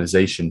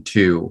colonization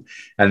too.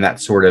 And that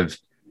sort of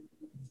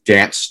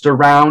danced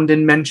around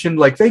and mentioned,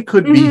 like they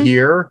could be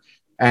here.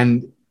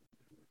 And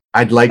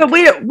I'd like... But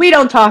we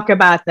don't talk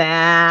about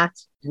that.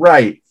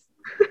 Right.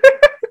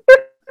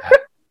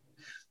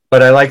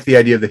 But I like the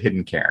idea of the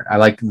hidden cairn. I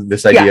like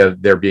this idea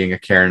of there being a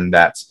cairn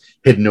that's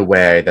hidden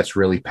away, that's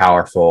really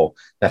powerful,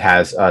 that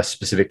has a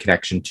specific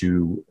connection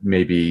to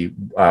maybe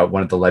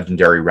one of the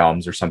legendary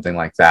realms or something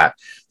like that.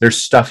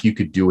 There's stuff you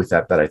could do with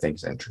that I think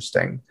is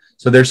interesting.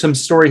 So there's some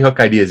story hook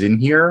ideas in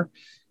here.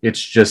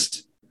 It's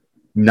just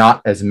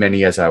not as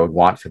many as I would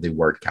want for the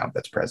word count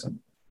that's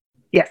present.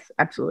 Yes,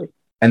 absolutely.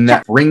 And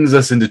that brings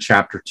us into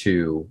chapter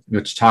 2,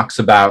 which talks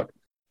about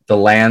the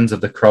lands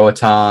of the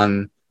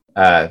Croatan,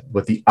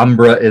 what the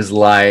Umbra is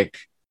like,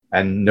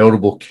 and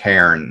notable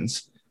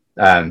cairns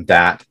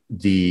that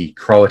the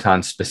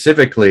Croatan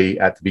specifically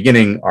at the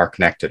beginning are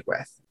connected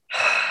with.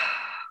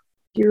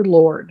 Dear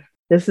Lord,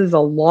 this is a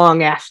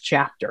long ass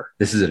chapter.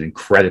 This is an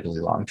incredibly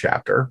long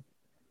chapter.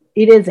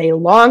 It is a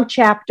long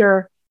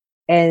chapter,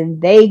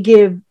 and they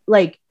give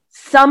like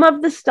some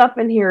of the stuff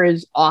in here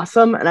is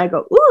awesome, and I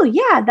go, "Ooh,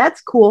 yeah,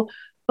 that's cool."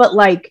 But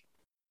like,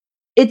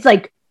 it's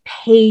like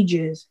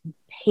pages,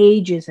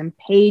 pages, and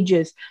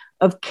pages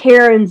of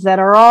cairns that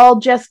are all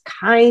just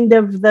kind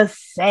of the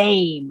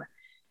same,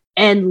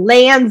 and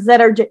lands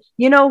that are just,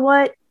 you know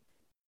what?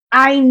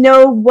 I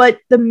know what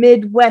the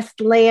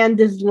Midwest land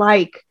is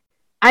like.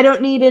 I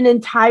don't need an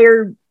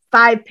entire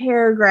 5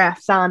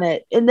 paragraphs on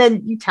it. And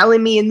then you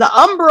telling me in the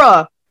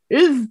Umbra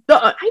I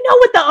know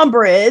what the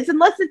Umbra is,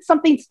 unless it's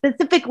something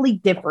specifically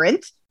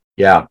different.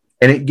 Yeah.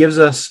 And it gives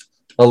us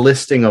a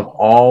listing of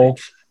all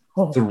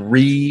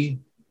 3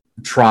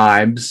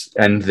 tribes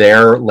and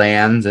their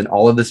lands and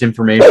all of this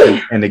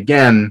information. And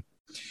again,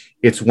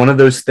 it's one of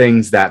those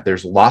things that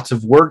there's lots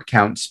of word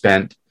count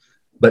spent,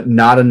 but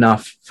not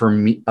enough for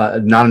me,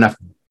 not enough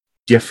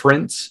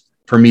difference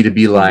for me to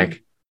be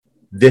like,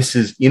 this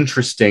is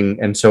interesting.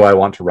 And so I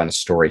want to run a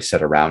story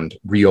set around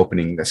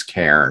reopening this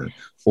cairn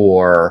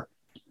or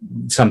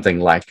something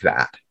like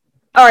that.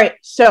 All right.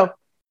 So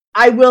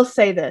I will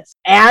say this.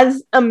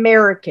 As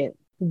Americans,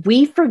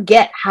 we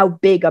forget how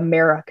big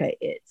America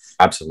is.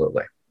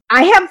 Absolutely.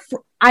 I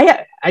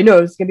know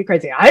it's going to be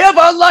crazy. I have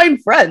online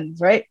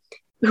friends, right?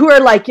 Who are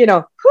like,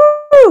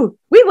 whoo,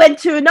 we went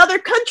to another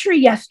country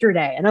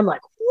yesterday. And I'm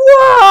like,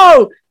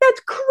 whoa, that's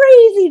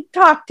crazy.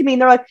 Talk to me.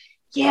 And they're like,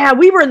 yeah,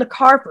 we were in the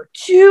car for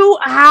 2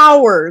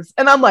 hours.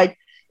 And I'm like,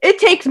 it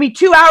takes me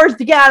 2 hours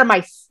to get out of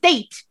my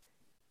state.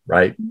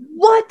 Right.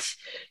 What?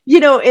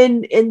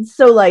 And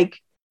so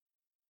like,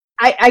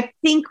 I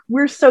think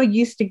we're so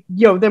used to,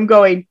 them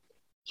going,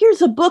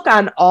 here's a book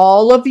on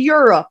all of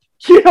Europe,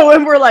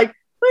 and we're like,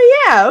 well,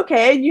 yeah,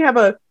 okay. And you have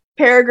a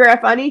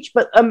paragraph on each,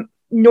 but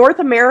North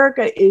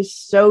America is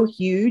so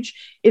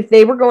huge. If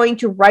they were going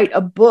to write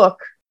a book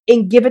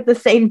and give it the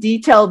same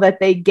detail that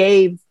they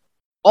gave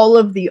all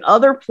of the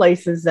other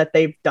places that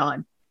they've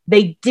done,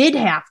 they did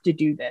have to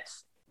do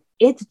this.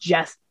 It's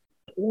just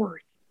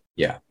boring.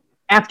 Yeah.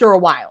 After a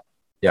while.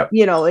 Yeah.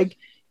 Like,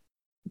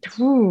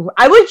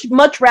 I would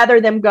much rather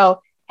them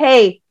go,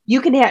 hey,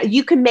 you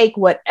can make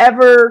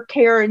whatever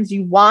cairns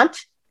you want.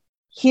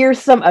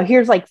 Here's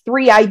like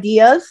 3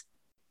 ideas.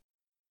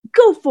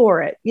 Go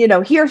for it.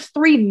 Here's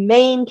 3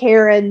 main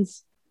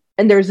cairns,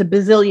 and there's a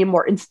bazillion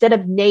more, instead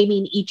of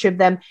naming each of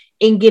them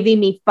and giving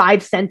me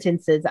 5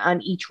 sentences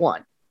on each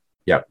one.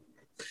 Yep.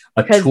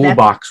 A 'Cause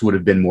toolbox would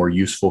have been more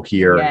useful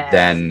here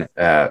Yes.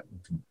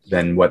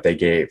 than what they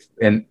gave.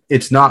 And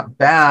it's not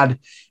bad.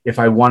 If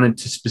I wanted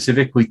to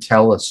specifically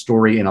tell a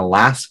story in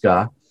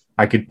Alaska,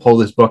 I could pull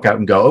this book out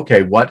and go,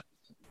 okay, what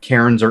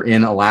cairns are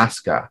in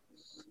Alaska?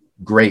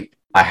 Great.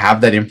 I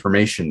have that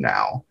information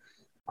now.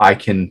 I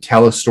can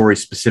tell a story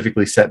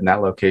specifically set in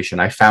that location.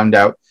 I found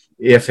out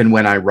if and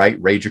when I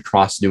write Rage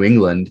Across New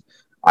England,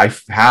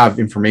 have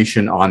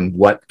information on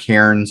what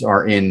cairns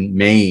are in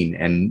Maine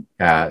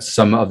and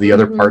some of the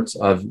other parts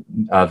of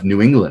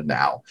New England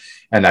now.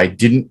 And I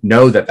didn't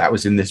know that that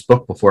was in this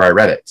book before I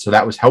read it. So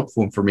that was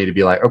helpful for me to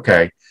be like,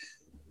 okay,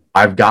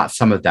 I've got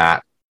some of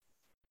that.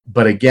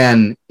 But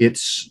again,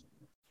 it's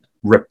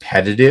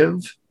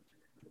repetitive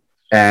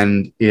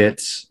and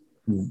it's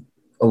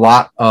a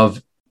lot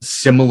of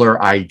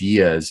similar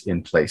ideas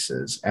in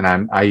places.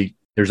 And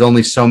there's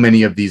only so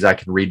many of these I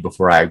can read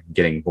before I'm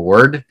getting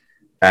bored.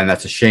 And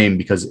that's a shame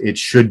because it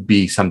should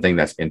be something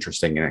that's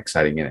interesting and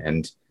exciting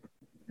and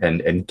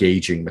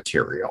engaging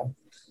material.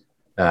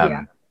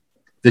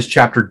 This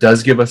chapter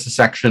does give us a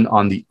section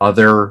on the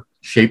other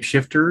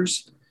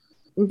shapeshifters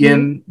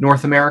in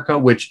North America,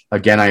 which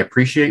again, I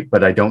appreciate,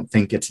 but I don't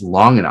think it's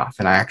long enough.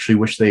 And I actually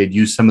wish they had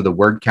used some of the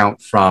word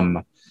count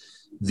from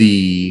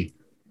the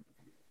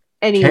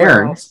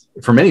cairns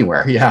from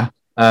anywhere. Yeah.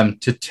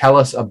 To tell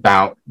us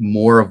about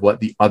more of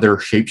what the other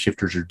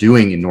shapeshifters are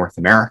doing in North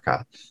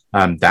America.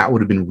 That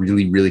would have been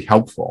really, really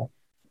helpful.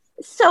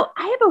 So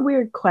I have a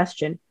weird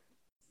question.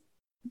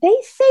 They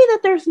say that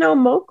there's no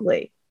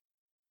Mowgli.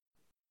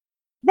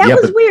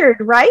 That was weird,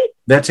 right?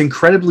 That's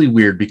incredibly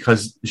weird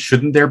because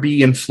shouldn't there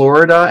be in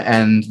Florida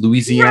and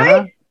Louisiana?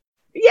 Right?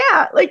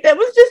 Yeah, like that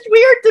was just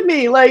weird to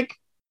me. Like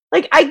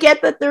I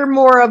get that they're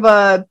more of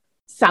a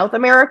South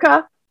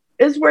America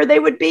is where they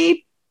would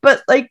be,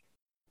 but like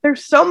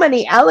there's so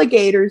many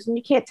alligators and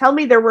you can't tell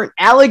me there weren't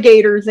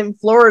alligators in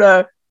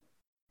Florida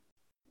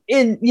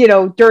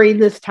during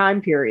this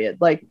time period.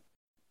 Like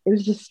it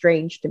was just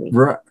strange to me.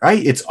 Right.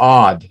 It's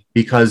odd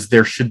because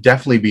there should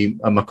definitely be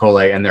a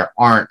Macaulay and there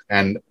aren't.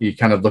 And you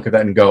kind of look at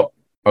that and go,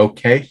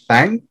 okay,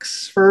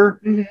 thanks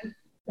for,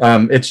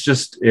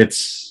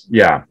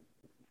 yeah.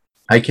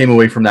 I came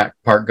away from that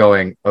part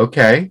going,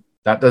 okay,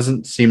 that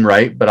doesn't seem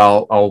right, but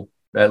I'll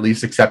at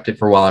least accept it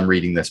for while I'm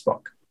reading this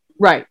book.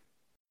 Right.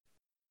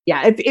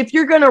 Yeah. If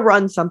you're going to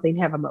run something,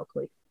 have a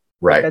Mowgli.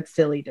 Right. That's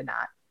silly to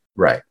not.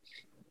 Right.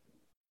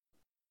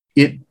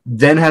 It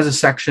then has a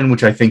section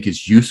which I think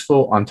is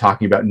useful on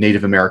talking about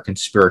Native American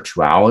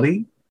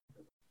spirituality.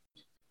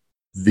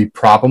 The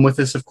problem with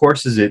this, of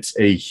course, is it's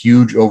a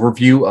huge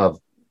overview of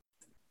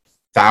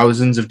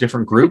thousands of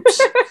different groups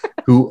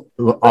who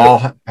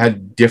all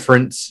had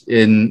differences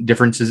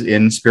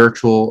in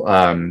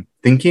spiritual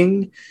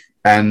thinking.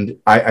 And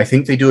I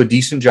think they do a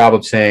decent job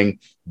of saying,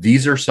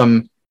 these are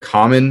some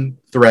common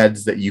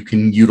threads that you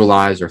can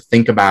utilize or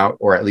think about,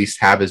 or at least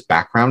have as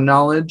background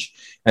knowledge,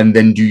 and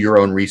then do your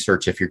own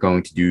research if you're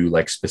going to do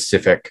like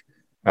specific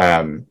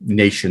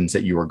nations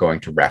that you are going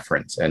to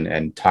reference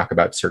and talk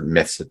about certain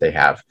myths that they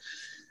have.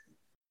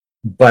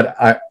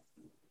 But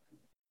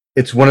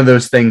it's one of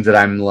those things that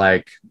I'm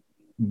like,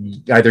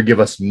 either give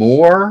us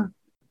more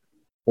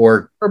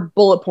or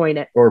bullet point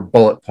it.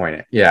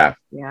 Yeah.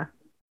 Yeah.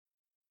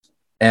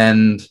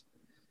 And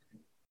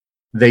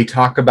they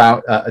talk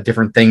about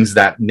different things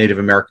that Native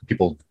American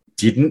people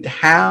didn't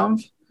have,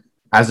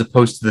 as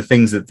opposed to the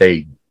things that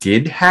they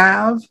did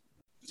have.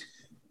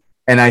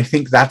 And I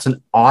think that's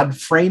an odd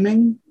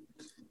framing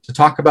to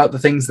talk about the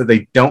things that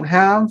they don't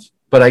have.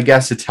 But I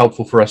guess it's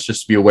helpful for us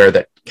just to be aware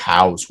that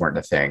cows weren't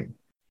a thing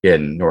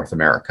in North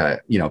America.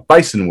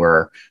 Bison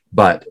were,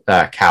 but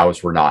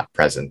cows were not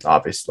present,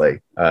 obviously,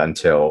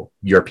 until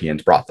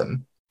Europeans brought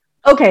them.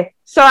 Okay,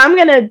 so I'm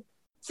going to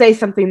say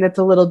something that's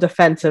a little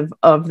defensive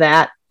of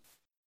that.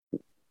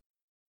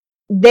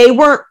 They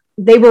were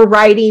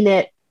writing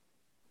it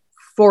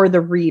for the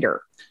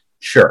reader.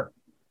 Sure.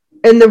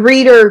 And the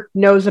reader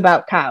knows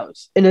about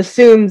cows and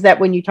assumes that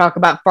when you talk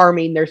about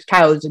farming, there's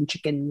cows and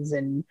chickens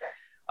and,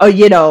 when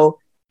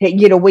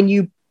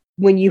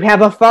you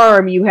have a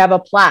farm, you have a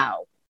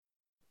plow,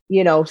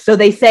 so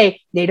they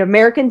say Native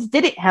Americans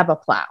didn't have a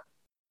plow.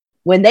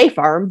 When they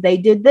farmed, they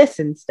did this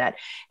instead.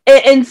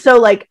 And so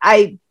like,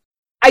 I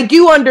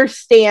do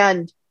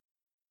understand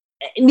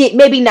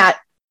maybe not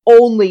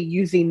only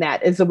using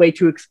that as a way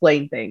to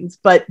explain things,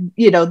 but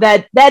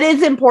that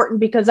is important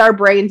because our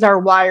brains are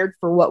wired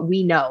for what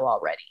we know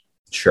already.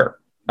 Sure.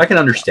 I can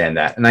understand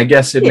that. And I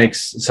guess it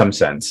makes some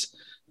sense.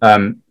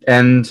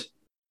 And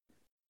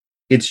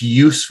it's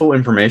useful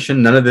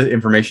information. None of the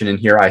information in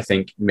here, I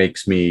think,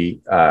 makes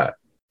me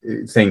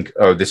think,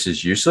 oh, this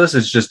is useless.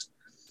 It's just,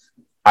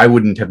 I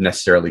wouldn't have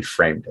necessarily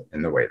framed it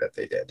in the way that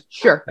they did.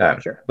 Sure.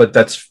 But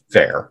that's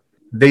fair.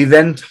 They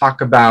then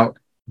talk about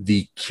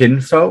the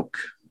kinfolk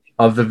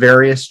of the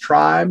various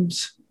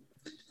tribes.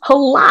 A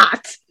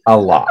lot.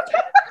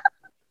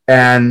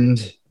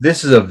 And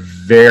this is a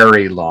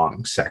very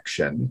long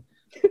section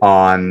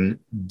on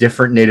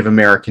different Native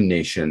American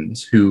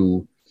nations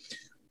who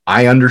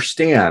I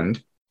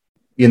understand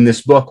in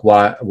this book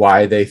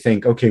why they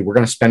think, okay, we're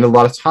going to spend a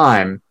lot of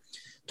time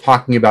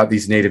talking about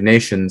these native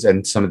nations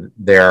and some of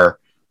their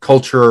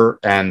culture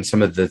and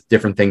some of the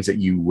different things that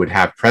you would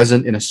have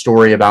present in a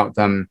story about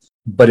them.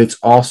 But it's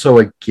also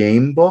a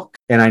game book,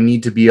 and I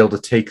need to be able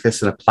to take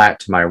this and apply it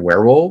to my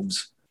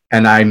werewolves.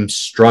 And I'm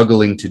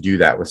struggling to do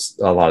that with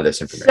a lot of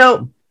this information.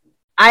 So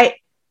I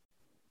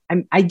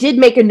did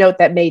make a note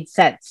that made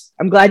sense.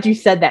 I'm glad you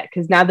said that,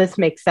 because now this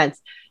makes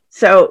sense.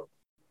 So,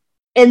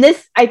 and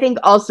this I think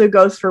also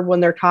goes for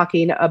when they're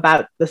talking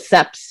about the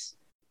seps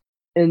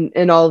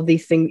and all of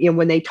these things. You know,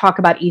 when they talk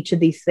about each of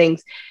these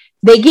things,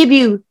 they give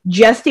you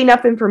just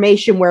enough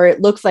information where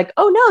it looks like,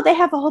 oh no, they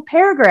have a whole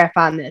paragraph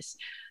on this,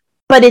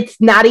 but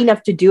it's not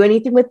enough to do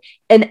anything with,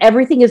 and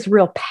everything is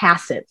real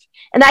passive.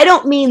 And I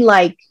don't mean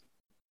like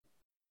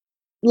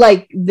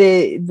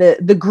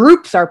the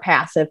groups are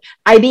passive.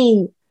 I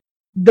mean,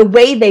 the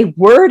way they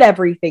word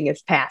everything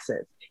is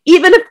passive.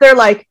 Even if they're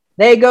like,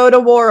 they go to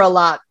war a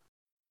lot.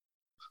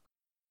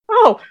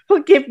 Oh,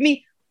 give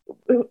me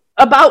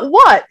about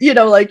what? You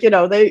know, like, you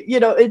know, they, you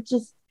know, it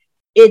just,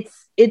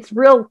 it's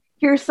real.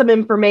 Here's some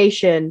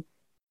information,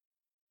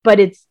 but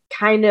it's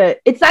kind of,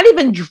 it's not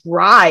even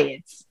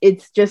dry.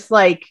 It's just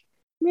like,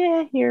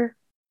 yeah, here.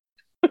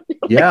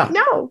 Yeah. Like,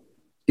 no.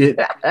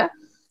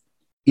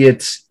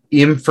 It's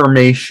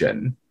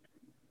information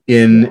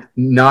in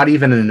not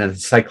even an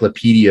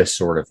encyclopedia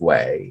sort of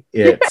way.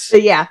 It's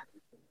yeah.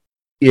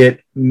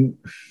 It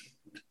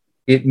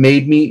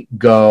made me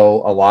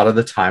go a lot of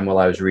the time while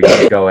I was reading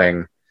it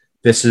going,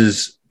 this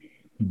is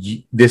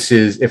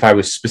if I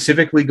was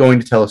specifically going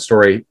to tell a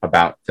story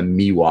about the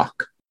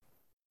Miwok,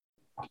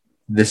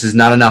 this is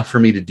not enough for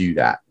me to do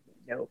that.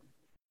 No.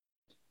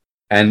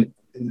 And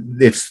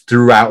it's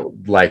throughout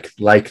like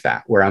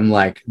that, where I'm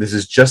like, this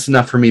is just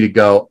enough for me to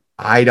go,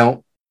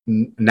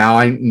 now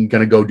I'm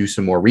going to go do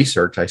some more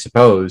research, I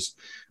suppose,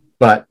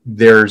 but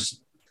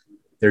there's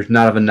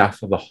not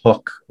enough of a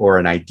hook or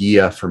an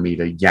idea for me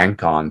to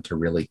yank on to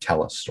really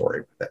tell a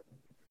story with it.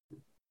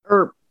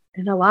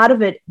 And a lot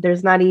of it,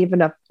 there's not even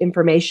enough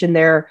information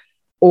there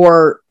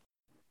or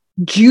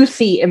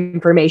juicy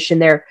information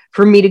there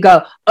for me to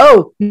go,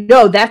 oh,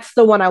 no, that's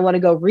the one I want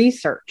to go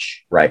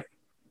research. Right.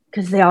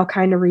 Because they all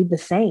kind of read the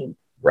same.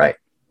 Right.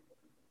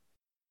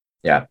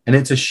 Yeah. And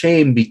it's a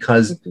shame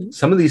because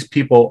some of these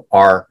people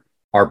are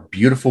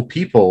beautiful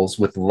peoples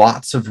with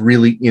lots of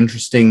really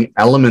interesting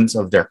elements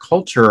of their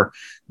culture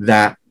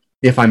that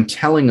if I'm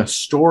telling a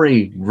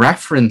story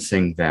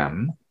referencing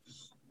them,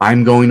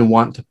 I'm going to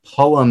want to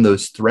pull on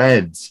those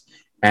threads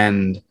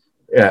and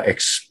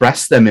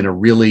express them in a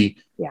really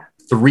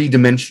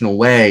three-dimensional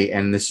way.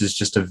 And this is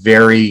just a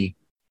very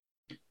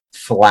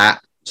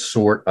flat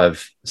sort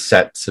of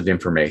sets of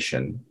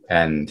information.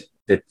 And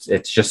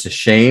it's just a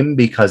shame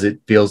because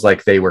it feels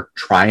like they were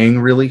trying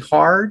really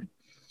hard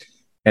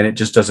and it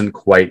just doesn't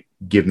quite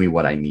give me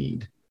what I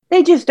need.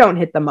 They just don't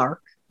hit the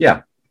mark.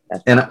 Yeah.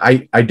 And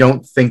I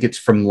don't think it's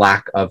from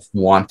lack of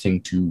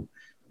wanting to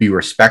be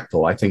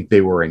respectful. I think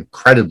they were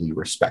incredibly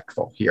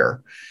respectful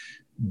here,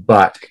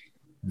 but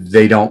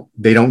they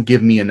don't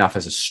give me enough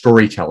as a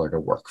storyteller to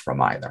work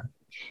from either.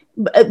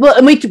 Well,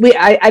 and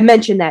I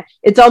mentioned that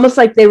it's almost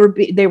like they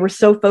were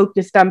so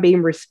focused on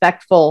being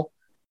respectful,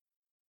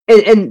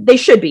 and they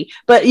should be,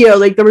 but you know,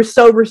 like they were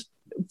so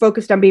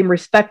focused on being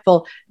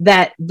respectful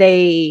that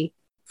they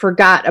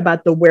forgot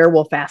about the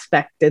werewolf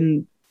aspect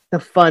and the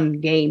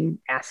fun game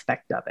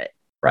aspect of it.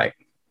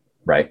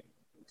 Right.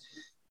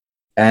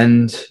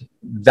 And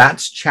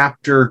that's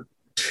chapter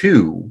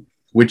 2,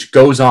 which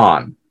goes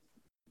on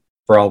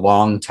for a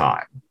long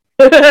time.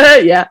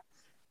 Yeah.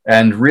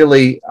 And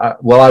really,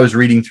 while I was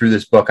reading through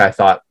this book, I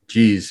thought,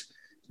 geez,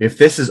 if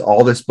this is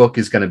all this book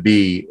is going to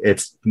be,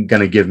 it's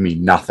going to give me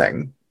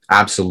nothing.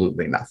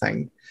 Absolutely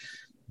nothing.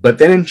 But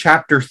then in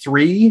chapter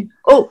 3...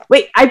 Oh,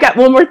 wait, I've got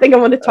one more thing I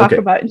want to talk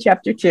about in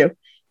chapter 2.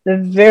 The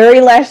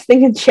very last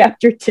thing in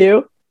chapter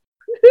 2,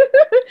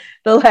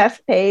 the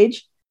last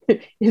page,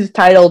 is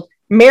titled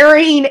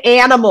Marrying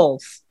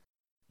Animals.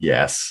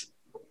 Yes.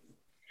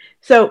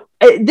 So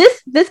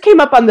this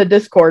came up on the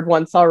Discord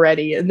once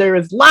already, and there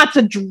was lots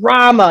of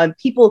drama, and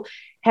people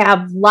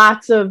have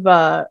lots of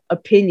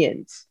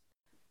opinions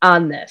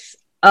on this.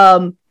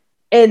 And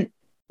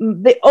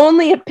the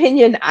only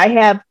opinion I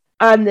have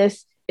on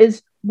this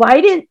is,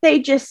 why didn't they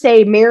just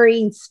say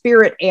marrying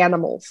spirit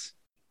animals?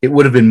 It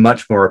would have been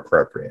much more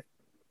appropriate.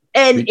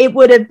 And it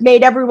would have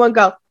made everyone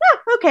go, oh,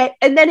 okay.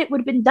 And then it would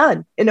have been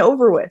done and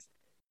over with.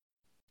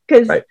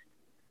 Because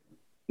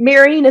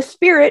marrying a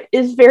spirit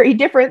is very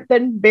different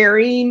than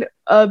marrying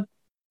a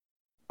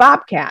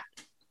bobcat.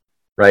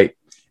 Right.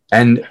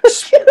 And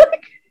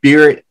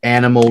spirit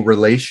animal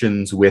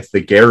relations with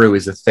the Geru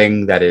is a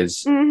thing that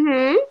is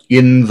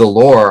in the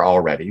lore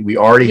already. We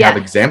already have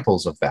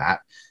examples of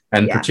that.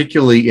 And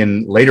particularly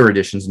in later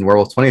editions, in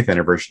Werewolf 20th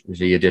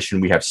Anniversary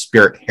Edition, we have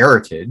Spirit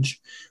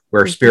Heritage,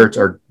 where spirits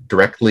are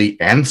directly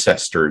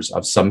ancestors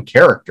of some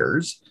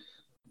characters.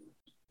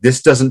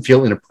 This doesn't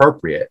feel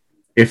inappropriate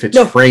if it's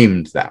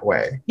framed that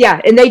way. Yeah,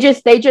 and they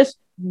just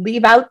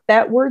leave out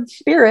that word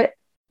spirit.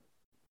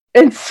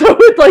 And so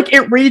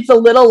it reads a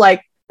little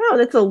like, oh,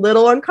 that's a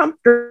little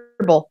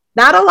uncomfortable.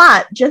 Not a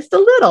lot, just a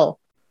little.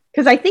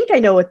 Because I think I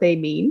know what they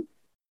mean,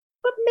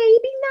 but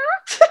maybe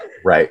not.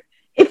 Right.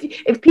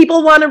 If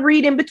people want to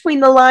read in between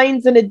the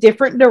lines in a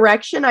different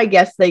direction, I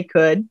guess they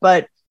could,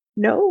 but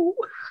no.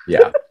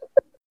 Yeah.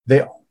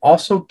 They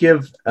also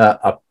give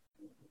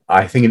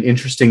I think an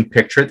interesting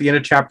picture at the end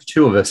of chapter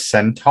 2 of a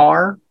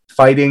centaur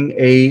fighting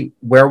a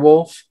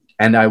werewolf.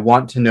 And I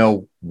want to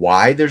know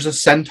why there's a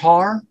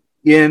centaur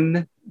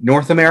in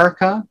North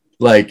America.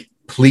 Like,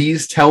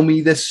 please tell me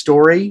this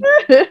story,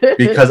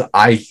 because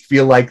I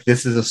feel like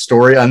this is a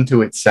story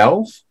unto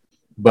itself,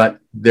 but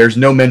there's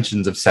no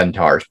mentions of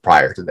centaurs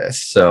prior to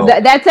this. So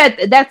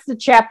that's the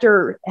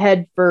chapter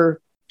head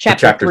for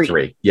chapter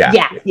 3. Yeah.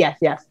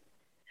 Yes.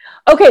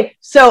 Okay,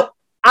 so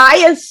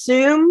I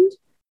assumed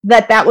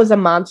that was a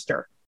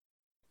monster,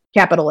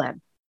 capital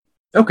M.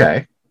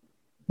 Okay.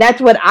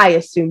 That's what I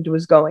assumed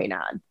was going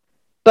on.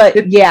 But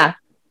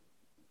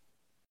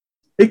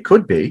it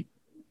could be.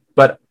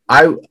 But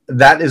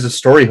that is a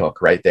story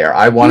hook right there.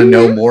 I want to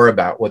know more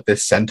about what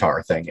this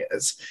centaur thing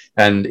is.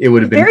 And it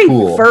would have been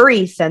cool. Very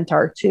furry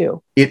centaur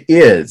too. It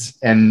is.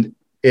 And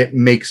it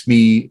makes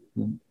me,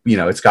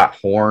 it's got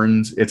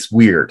horns. It's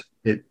weird.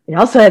 It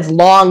also has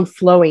long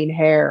flowing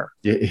hair.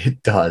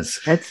 It does.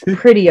 That's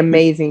pretty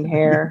amazing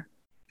hair.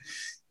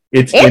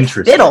 It's and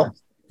interesting. Spittle.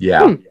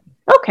 Yeah.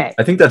 Okay.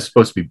 I think that's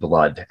supposed to be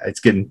blood. It's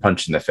getting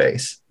punched in the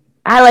face.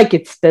 I like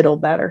its spittle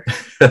better.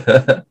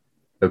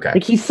 Okay.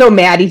 Like, he's so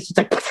mad, he's just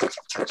like,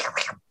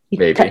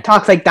 he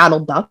talks like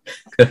Donald Duck.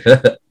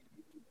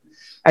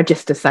 I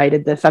just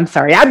decided this. I'm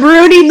sorry. I'm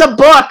ruining the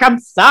book. I'm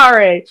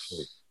sorry.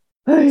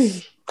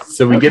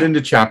 So we get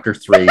into chapter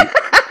 3.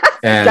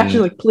 And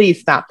actually,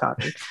 please stop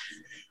talking.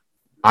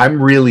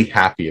 I'm really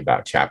happy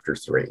about chapter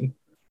 3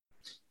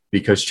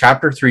 because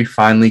chapter 3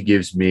 finally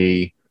gives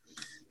me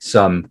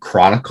some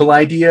chronicle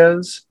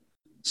ideas,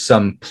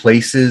 some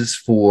places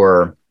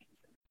for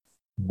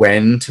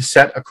when to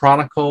set a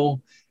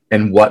chronicle,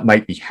 and what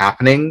might be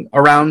happening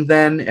around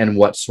then, and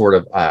what sort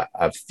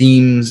of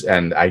themes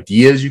and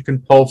ideas you can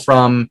pull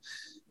from.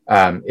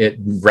 It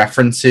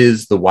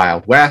references the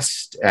Wild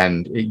West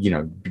and,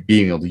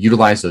 being able to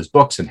utilize those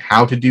books and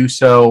how to do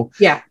so.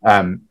 Yeah.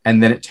 And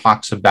then it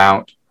talks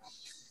about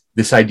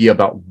this idea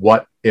about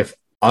what if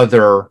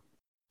other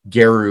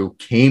Geru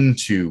came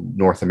to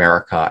North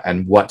America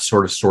and what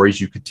sort of stories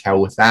you could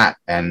tell with that.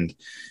 And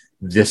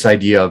this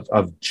idea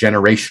of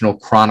generational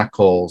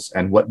chronicles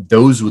and what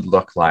those would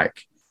look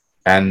like.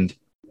 And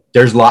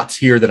there's lots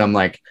here that I'm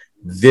like,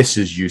 this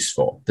is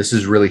useful. This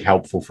is really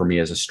helpful for me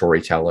as a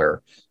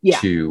storyteller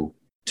to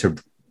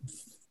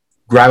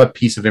grab a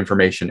piece of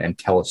information and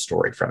tell a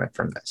story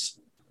from this.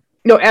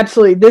 No,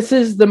 absolutely. This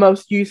is the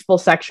most useful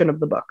section of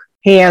the book,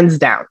 hands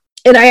down.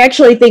 And I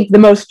actually think the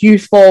most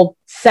useful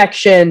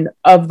section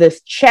of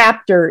this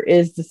chapter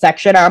is the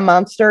section on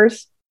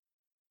monsters.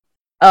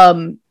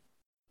 I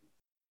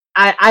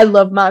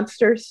love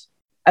monsters.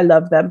 I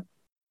love them.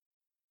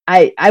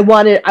 I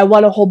want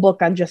a whole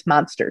book on just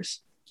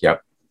monsters.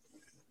 Yep.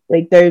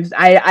 Like,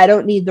 I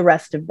don't need the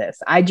rest of this.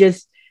 I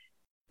just,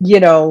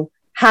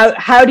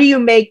 how do you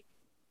make,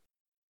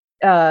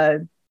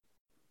 how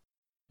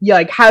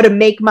to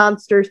make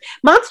monsters?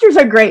 Monsters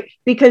are great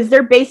because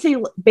they're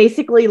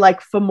basically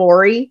like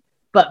Fomori,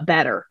 but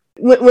better.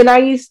 When I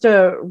used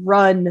to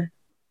run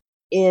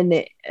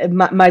in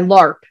my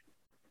LARP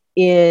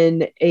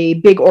in a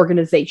big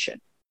organization,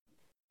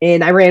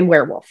 and I ran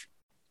Werewolf,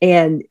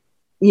 and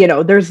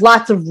there's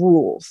lots of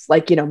rules,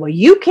 like, well,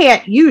 you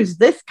can't use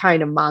this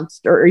kind of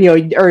monster,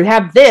 or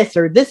have this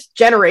or this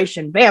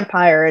generation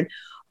vampire and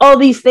all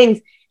these things.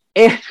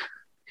 And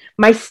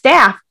my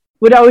staff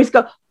would always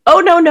go,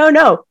 oh,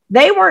 no.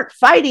 They weren't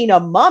fighting a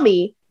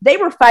mummy. They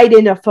were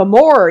fighting a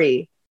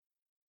Fomori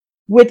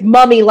with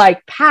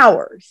mummy-like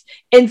powers.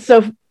 And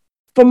so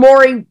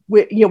Fomori,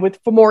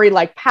 with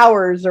Fomori-like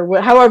powers,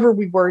 or however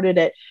we worded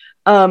it,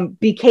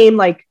 became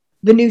like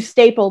the new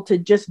staple to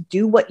just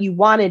do what you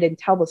wanted and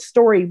tell the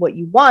story what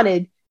you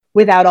wanted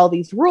without all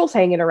these rules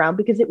hanging around,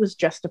 because it was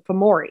just a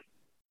Fomori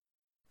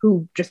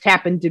who just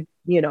happened to,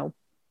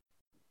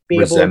 be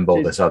resemble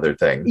able to, this other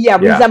thing.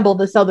 Resemble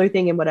this other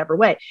thing in whatever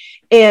way.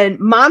 And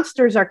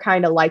monsters are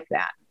kind of like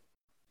that.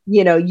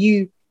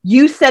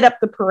 You set up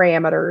the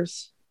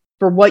parameters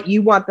for what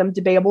you want them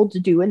to be able to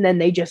do, and then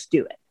they just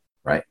do it.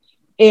 Right.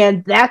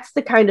 And that's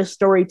the kind of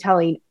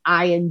storytelling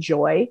I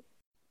enjoy,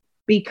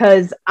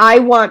 because I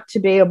want to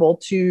be able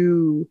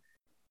to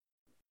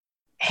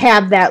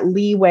have that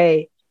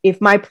leeway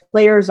if my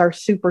players are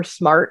super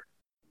smart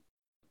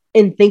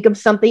and think of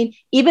something,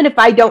 even if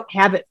I don't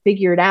have it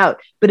figured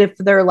out. But if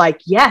they're like,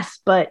 yes,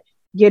 but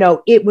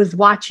it was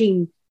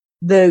watching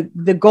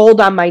the gold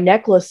on my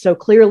necklace, so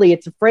clearly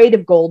it's afraid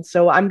of gold,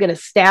 so I'm going to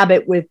stab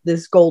it with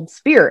this gold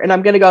spear, and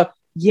I'm going to go,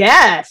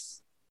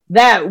 yes,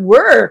 that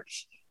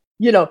worked.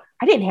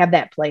 I didn't have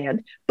that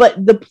planned, but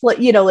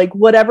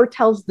whatever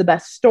tells the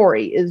best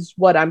story is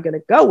what I'm going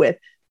to go with.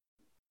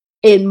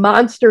 And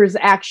monsters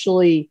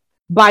actually,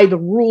 by the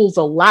rules,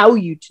 allow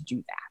you to do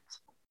that.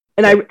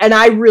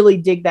 I really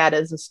dig that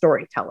as a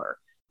storyteller.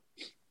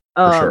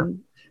 For sure.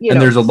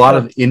 There's a lot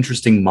of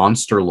interesting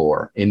monster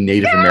lore in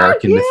Native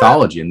American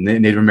mythology and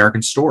Native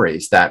American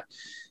stories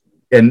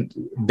and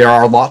there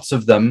are lots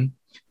of them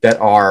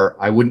that are,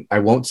 I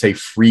won't say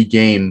free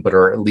game, but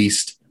are at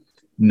least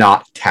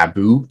not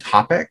taboo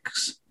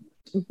topics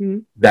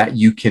that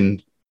you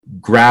can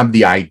grab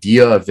the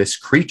idea of this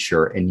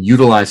creature and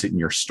utilize it in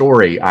your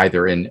story,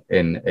 either in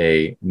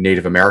a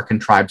Native American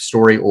tribe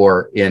story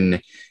or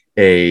in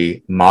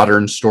a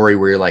modern story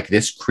where you're like,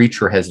 this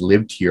creature has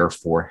lived here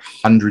for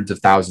hundreds of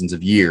thousands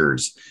of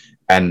years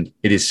and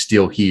it is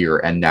still here.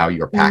 And now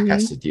your pack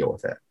has to deal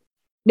with it.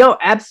 No,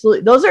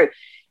 absolutely. Those are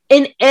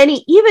in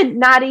any, even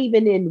not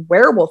even in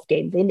werewolf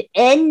games, in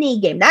any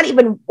game, not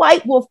even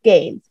White Wolf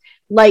games,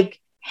 like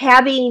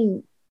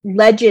having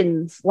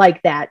legends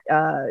like that,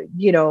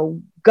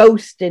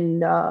 ghost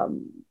and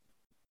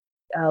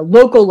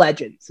local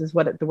legends is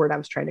what the word I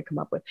was trying to come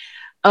up with,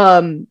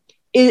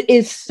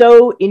 is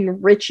so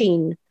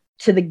enriching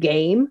to the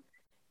game.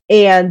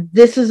 And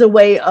this is a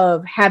way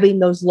of having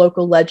those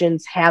local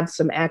legends have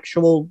some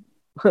actual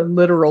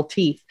literal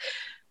teeth.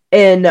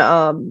 And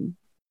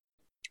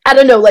I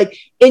don't know, like,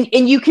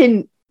 and you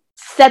can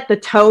set the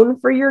tone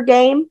for your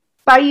game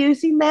by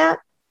using that.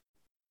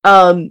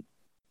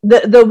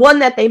 The one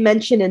that they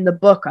mention in the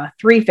book,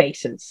 Three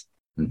Faces,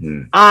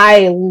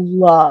 I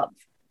love,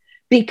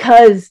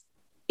 because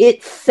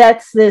it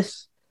sets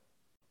this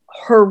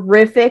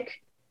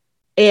horrific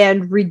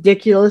and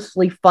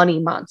ridiculously funny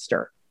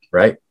monster.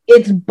 Right.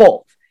 It's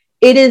both.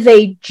 It is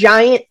a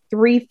giant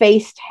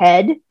three-faced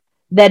head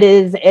that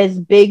is as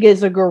big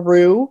as a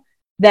guru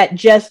that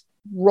just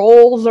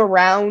rolls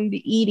around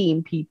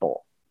eating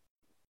people.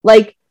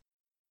 Like,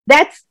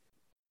 that's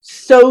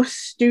so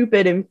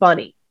stupid and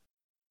funny.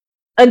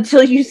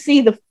 Until you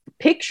see the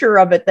picture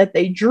of it that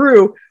they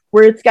drew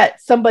where it's got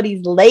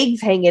somebody's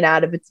legs hanging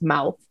out of its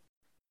mouth.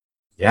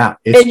 Yeah.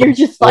 It's and you're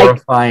just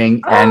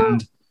horrifying. Like,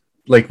 and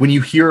like when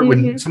you hear,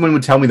 when someone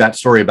would tell me that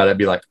story about it, I'd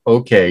be like,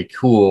 okay,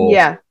 cool.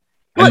 Yeah.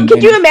 Well,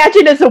 could you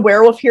imagine as a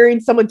werewolf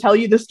hearing someone tell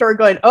you the story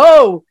going,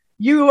 oh,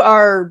 you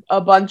are a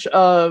bunch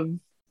of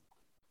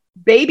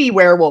baby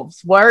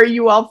werewolves. Why are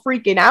you all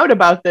freaking out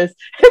about this?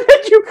 And then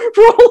you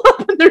roll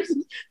up and there's a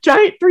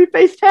giant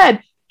three-faced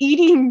head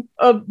eating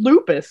a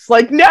lupus.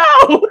 Like,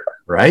 no!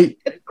 Right?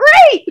 It's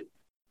great!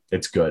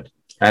 It's good.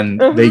 And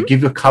they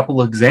give you a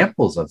couple of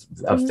examples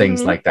of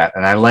things like that.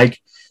 And I like,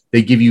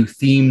 they give you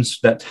themes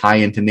that tie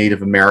into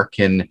Native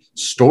American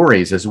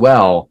stories as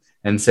well,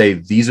 and say,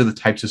 these are the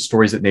types of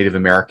stories that Native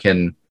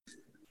American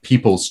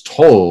peoples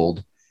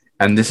told,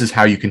 and this is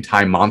how you can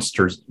tie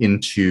monsters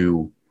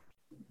into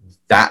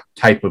that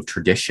type of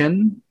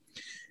tradition.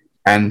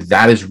 And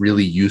that is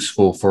really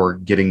useful for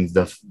getting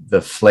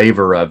the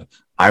flavor of,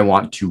 I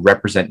want to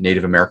represent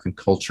Native American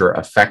culture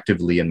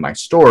effectively in my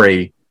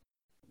story.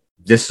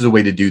 This is a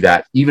way to do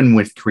that, even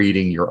with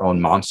creating your own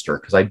monster.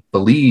 Because I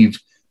believe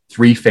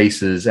Three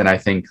Faces, and I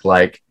think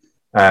like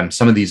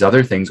some of these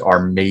other things are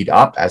made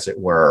up, as it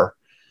were,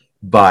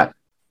 but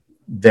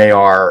they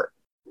are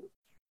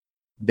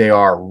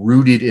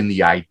rooted in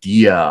the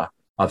idea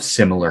of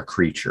similar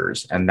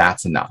creatures, and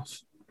that's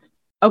enough.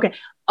 Okay.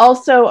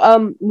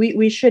 Also,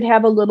 we should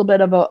have a little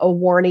bit of a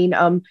warning.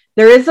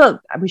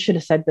 We should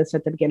have said this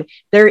at the beginning.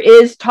 There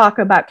is talk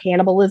about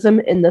cannibalism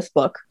in this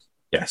book.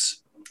 Yes.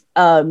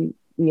 That's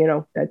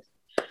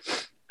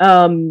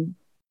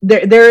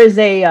there is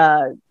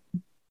a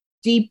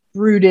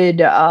deep-rooted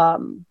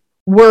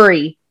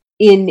worry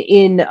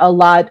in a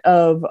lot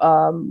of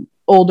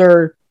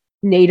older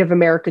Native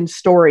American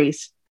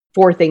stories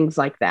for things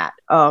like that.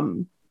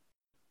 And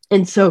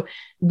so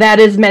that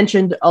is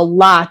mentioned a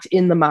lot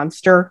in the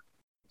monster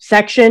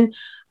section.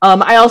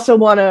 I also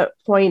want to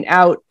point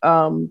out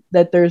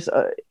that there's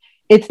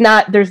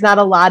not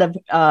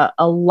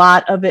a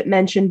lot of it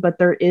mentioned, but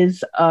there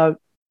is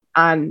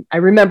I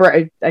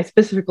remember I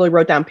specifically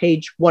wrote down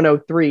page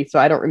 103, so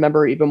I don't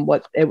remember even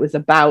what it was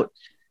about.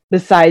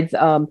 Besides,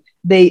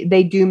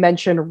 they do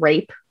mention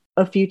rape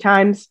a few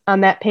times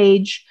on that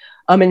page,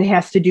 and it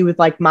has to do with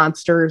like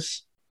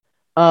monsters.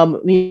 A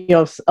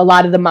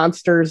lot of the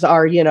monsters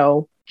are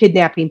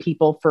kidnapping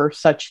people for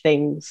such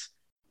things,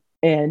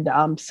 and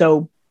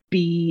so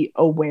be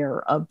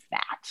aware of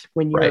that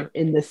when you're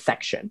in this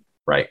section.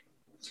 Right.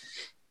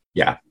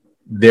 Yeah,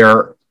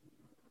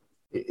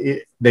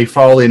 they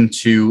fall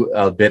into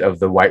a bit of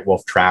the White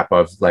Wolf trap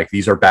of like,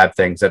 these are bad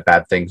things that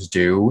bad things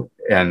do,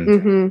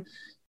 and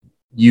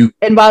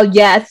and while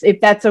yes, if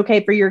that's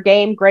okay for your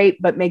game,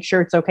 great, but make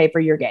sure it's okay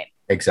for your game.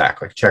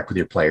 Exactly. Check with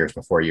your players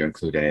before you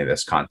include any of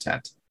this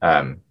content,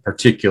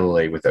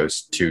 particularly with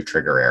those two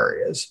trigger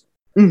areas.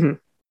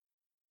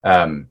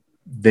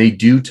 They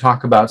do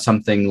talk about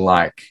something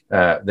like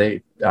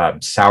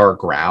sour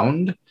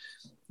ground,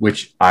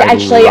 which I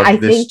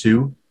think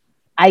too.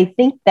 I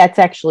think that's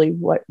actually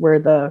where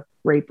the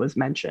rape was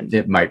mentioned.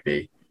 It might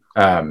be.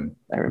 I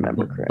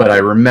remember correctly. But I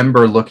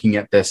remember looking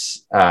at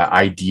this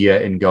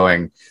idea and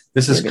going,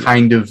 this is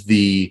kind of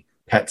the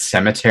Pet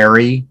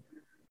Cemetery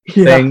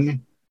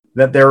thing,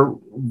 that they're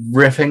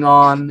riffing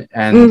on,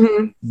 and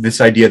Mhm.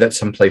 this idea that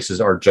some places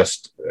are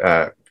just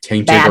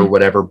tainted Bad. or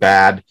whatever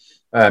bad.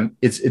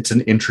 It's an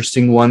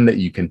interesting one that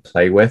you can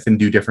play with and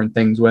do different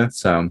things with.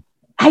 So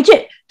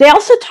They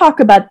also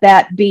talk about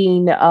that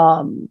being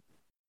that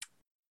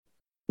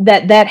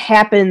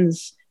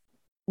happens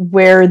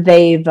where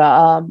they've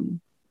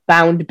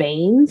bound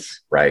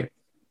Banes. right.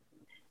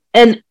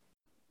 And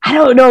I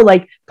don't know,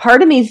 like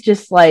part of me is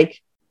just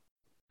like,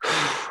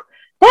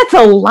 that's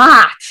a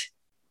lot.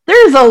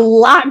 There's a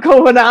lot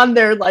going on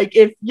there. Like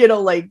if,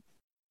 like,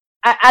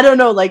 I don't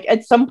know, like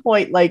at some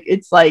point, like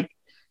it's like,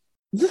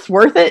 is this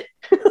worth it?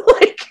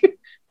 Like,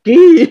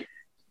 gee.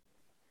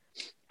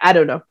 I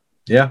don't know.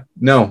 Yeah,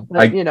 no,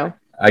 But,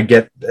 I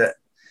get that.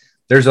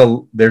 There's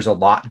a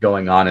lot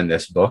going on in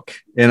this book,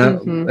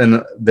 Mhm.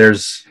 and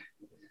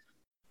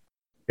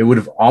it would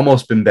have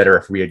almost been better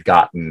if we had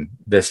gotten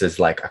this as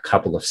like a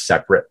couple of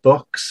separate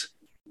books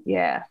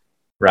Yeah.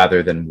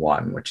 rather than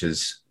one, which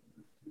is,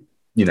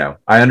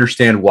 I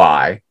understand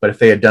why, but if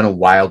they had done a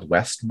Wild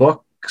West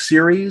book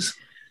series,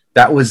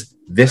 that was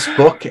this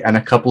book and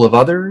a couple of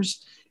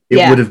others, it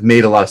Yeah. would have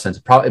made a lot of sense.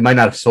 It might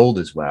not have sold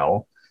as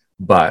well,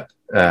 but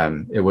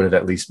it would have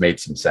at least made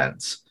some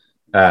sense.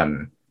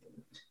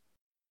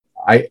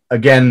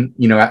 Again,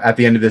 at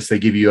the end of this, they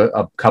give you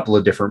a couple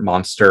of different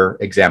monster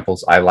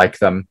examples. I like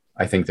them.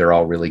 I think they're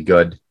all really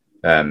good.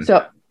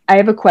 So I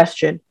have a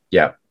question.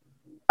 Yeah.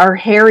 Are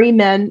hairy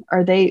men,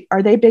 are they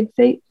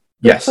Bigfoot?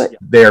 Yes, Bigfoot?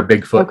 they are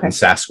Bigfoot Okay. and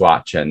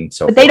Sasquatch and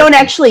so But they forth. don't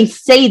actually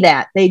say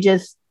that. They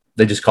just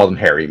call them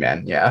hairy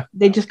men. Yeah.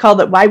 call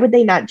it. Why would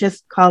they not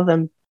just call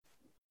them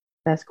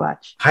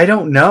Sasquatch? I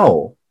don't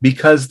know,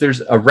 because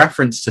there's a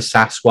reference to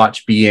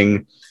Sasquatch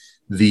being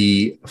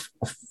the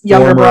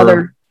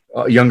younger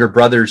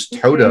brother's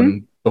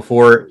totem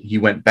before he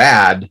went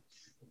bad.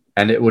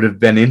 And it would have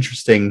been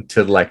interesting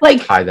to like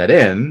tie that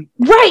in.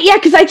 Right. Yeah.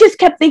 Because I just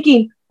kept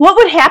thinking, what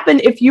would happen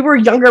if you were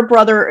younger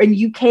brother and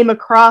you came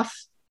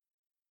across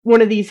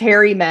one of these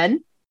hairy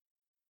men?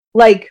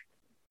 Like,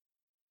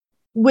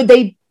 would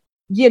they,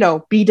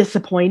 be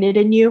disappointed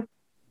in you?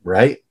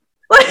 Right.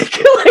 Like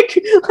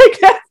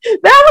that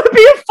would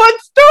be a fun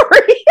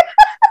story.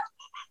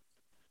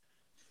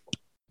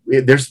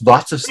 There's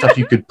lots of stuff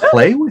you could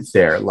play with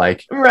there.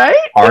 Like, right?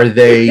 Are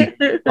they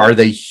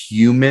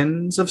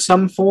humans of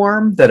some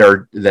form that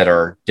are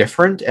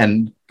different,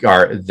 and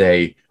are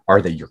they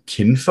your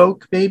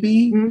kinfolk?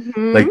 Maybe.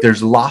 Mhm. Like,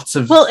 there's lots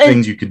of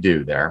things you could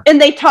do there. And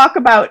they talk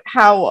about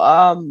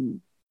how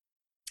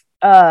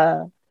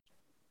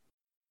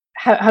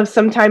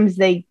sometimes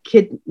they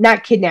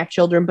not kidnap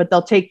children, but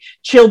they'll take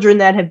children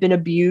that have been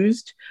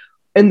abused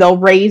and they'll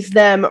raise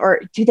them,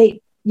 or do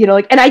they,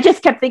 and I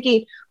just kept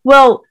thinking,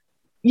 well,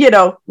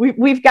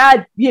 we've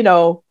got,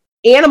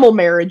 animal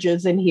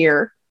marriages in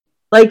here.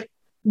 Like,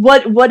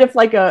 what if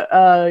like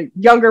a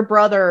younger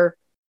brother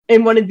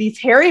and one of these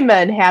hairy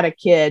men had a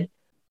kid?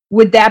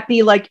 Would that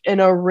be like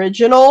an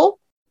original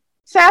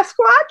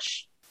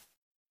Sasquatch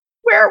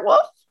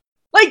werewolf?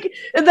 Like,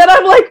 and then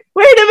I'm like,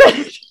 wait a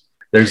minute.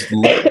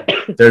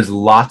 There's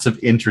lots of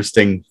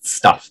interesting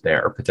stuff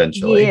there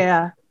potentially.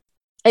 Yeah.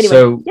 Anyway,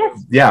 so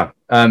yes. Yeah,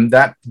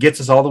 that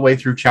gets us all the way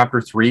through chapter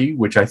 3,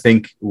 which I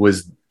think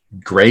was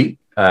great.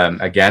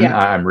 Again, Yeah.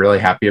 I'm really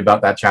happy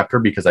about that chapter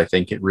because I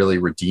think it really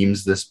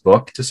redeems this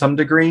book to some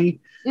degree.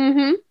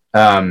 Mm-hmm.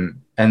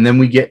 And then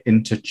we get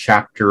into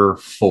chapter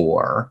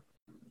 4,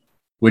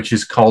 which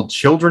is called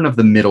Children of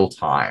the Middle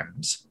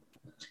Times.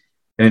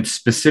 And it's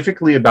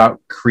specifically about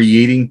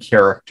creating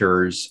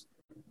characters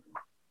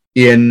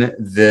in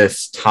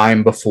this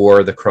time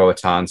before the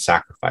Croatan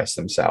sacrificed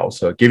themselves.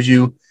 So it gives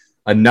you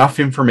enough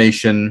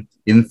information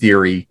in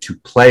theory to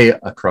play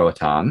a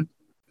Croatan,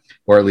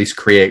 or at least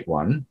create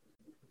one.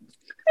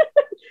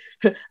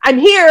 I'm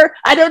here.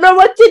 I don't know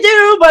what to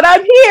do, but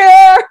I'm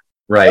here.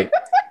 Right.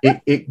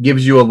 It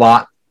gives you a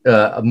lot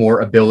more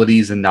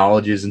abilities and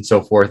knowledges and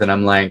so forth. And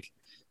I'm like,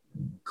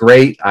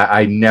 great.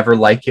 I never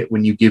like it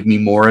when you give me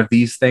more of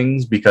these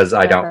things because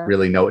I don't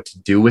really know what to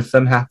do with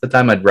them half the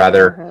time. I'd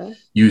rather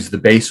use the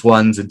base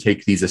ones and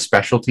take these as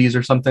specialties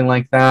or something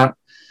like that.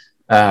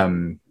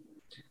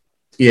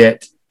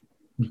 It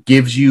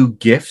gives you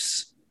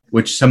gifts,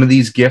 which some of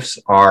these gifts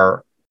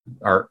are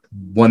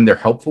one, they're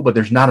helpful, but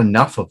there's not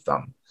enough of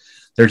them.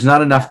 There's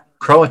not enough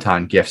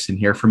Croatan gifts in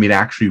here for me to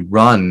actually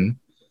run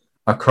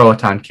a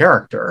Croatan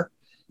character.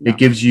 No. It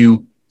gives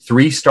you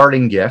 3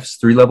 starting gifts,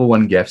 3 level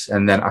 1 gifts,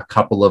 and then a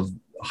couple of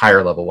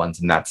higher level ones,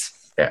 and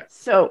that's it.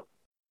 So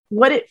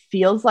what it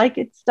feels like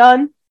it's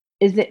done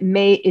is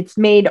it's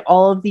made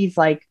all of these,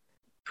 like,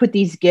 put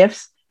these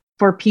gifts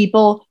for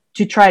people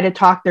to try to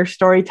talk their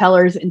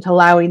storytellers into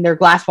allowing their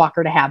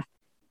Glasswalker to have.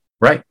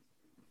 Right.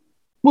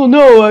 Well,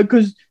 no,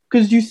 because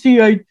you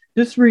see,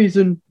 this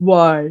reason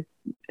why.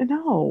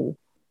 No.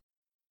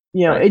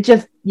 Right.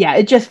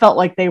 It just felt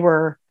like they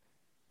were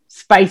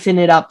spicing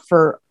it up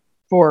for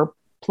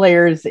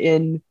players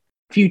in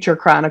future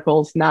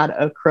chronicles, not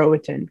a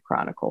Croatan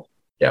chronicle.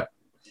 Yeah.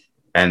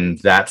 And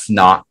that's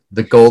not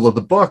the goal of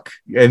the book.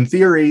 In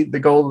theory, the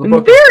goal of the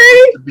book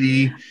is to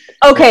be...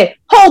 Okay,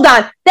 hold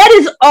on. That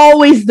is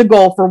always the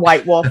goal for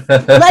White Wolf.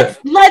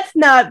 let's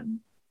not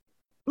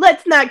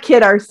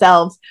kid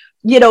ourselves.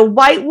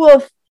 White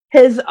Wolf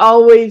has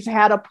always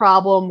had a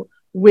problem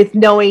with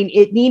knowing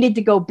it needed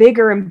to go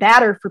bigger and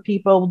badder for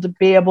people to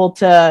be able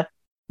to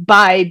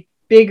buy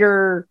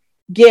bigger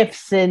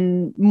gifts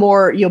and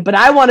more, but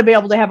I want to be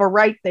able to have a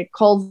right that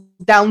calls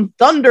down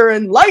thunder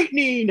and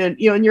lightning, and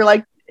and you're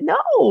like,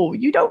 no,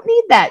 you don't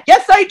need that.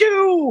 Yes, I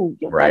do.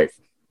 Right.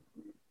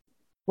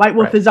 White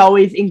Wolf has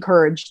always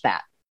encouraged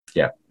that.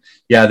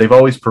 Yeah, they've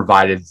always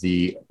provided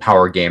the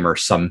power gamer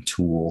some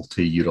tool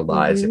to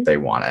utilize if they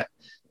want it.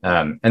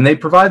 And they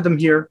provide them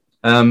here.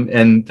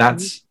 And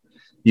that's,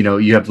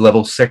 you have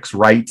level 6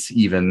 rights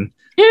even.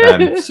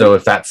 So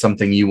if that's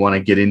something you want to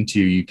get into,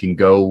 you can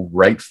go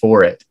right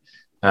for it.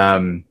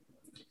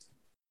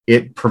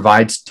 It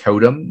provides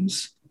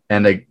totems.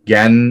 And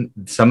again,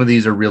 some of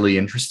these are really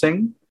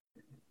interesting.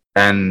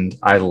 And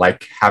I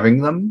like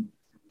having them.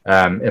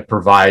 It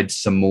provides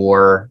some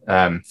more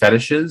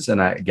fetishes.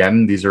 And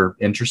again, these are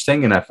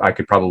interesting. And I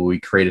could probably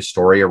create a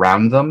story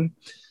around them.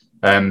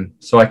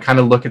 So I kind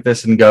of look at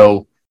this and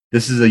go,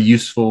 this is a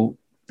useful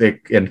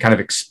and kind of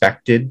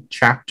expected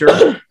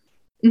chapter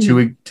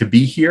to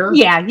be here.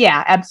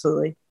 Yeah,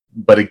 absolutely.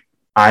 But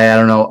I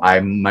don't know.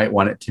 I might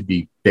want it to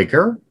be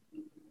bigger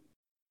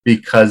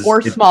because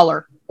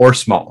smaller. Or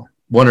smaller.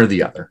 One or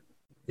the other.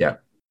 Yeah.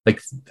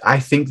 Like, I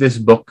think this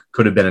book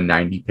could have been a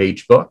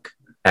 90-page book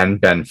and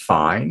been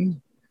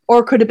fine.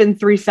 Or could have been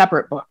 3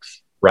 separate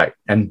books. Right.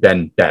 And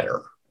been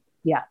better.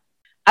 Yeah.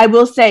 I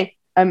will say,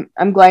 I'm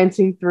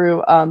glancing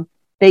through,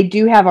 they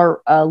do have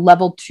a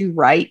level 2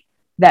 right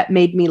that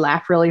made me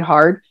laugh really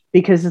hard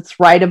because it's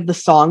Right of the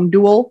Song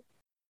Duel.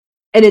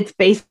 And it's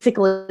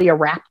basically a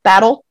rap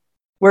battle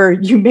where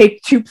you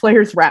make 2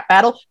 players rap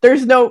battle.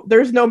 There's no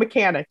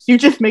mechanics. You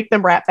just make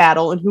them rap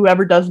battle, and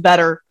whoever does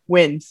better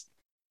wins.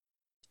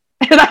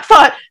 And I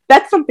thought,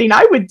 that's something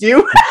I would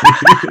do.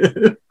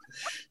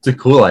 It's a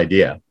cool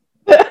idea.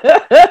 But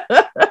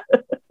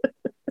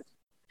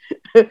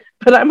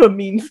I'm a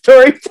mean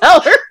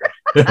storyteller.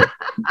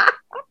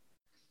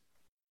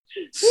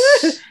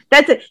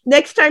 That's it.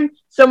 Next time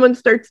someone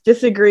starts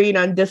disagreeing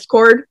on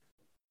Discord,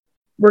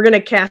 we're going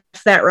to cast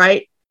that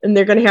right, and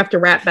they're going to have to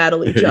rap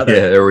battle each other.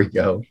 Yeah, there we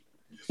go.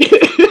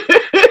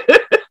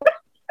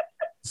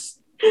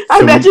 I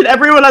imagine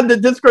everyone on the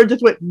Discord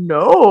just went,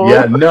 no.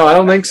 Yeah, no, I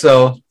don't think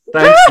so.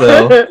 Thanks,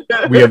 though.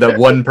 We have that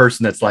one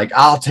person that's like,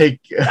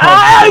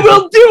 I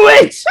will do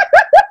it.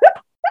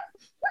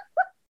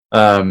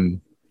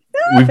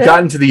 We've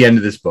gotten to the end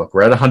of this book.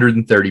 We're at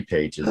 130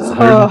 pages. It's a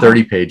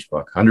 130-page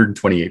book,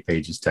 128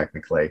 pages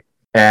technically.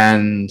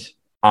 And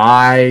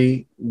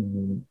there's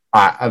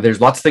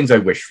lots of things I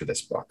wish for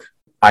this book.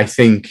 I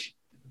think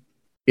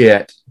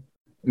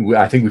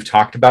we've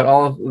talked about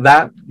all of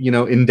that,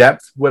 in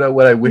depth, what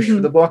I wish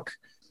for the book.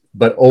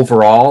 But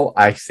overall,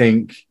 I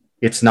think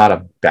it's not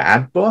a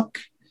bad book.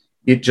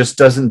 It just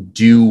doesn't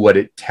do what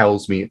it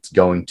tells me it's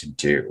going to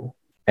do.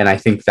 And I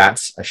think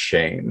that's a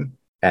shame.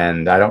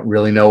 And I don't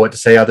really know what to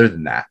say other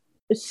than that.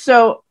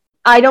 So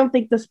I don't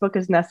think this book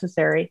is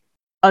necessary,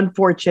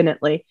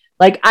 unfortunately.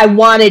 Like, I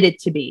wanted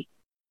it to be.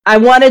 I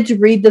wanted to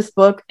read this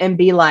book and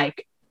be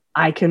like,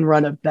 I can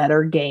run a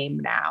better game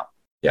now.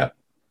 Yeah.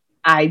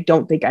 I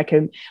don't think I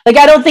can. Like,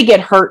 I don't think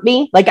it hurt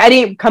me. Like, I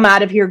didn't come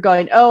out of here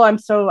going, oh,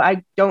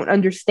 I don't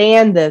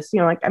understand this.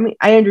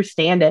 I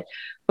understand it.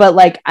 But,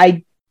 like,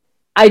 I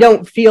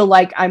don't feel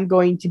like I'm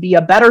going to be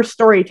a better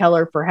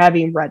storyteller for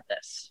having read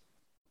this.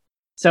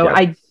 So yeah.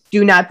 I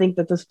do not think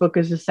that this book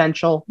is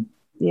essential.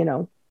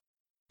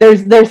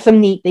 There's some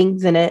neat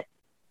things in it,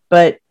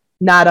 but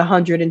not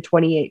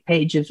 128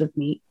 pages of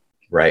meat.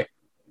 Right.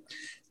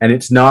 And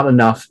it's not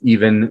enough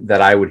even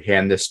that I would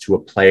hand this to a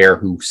player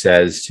who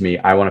says to me,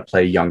 I want to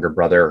play younger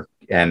brother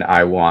and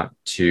I want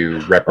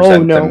to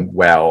represent them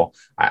well.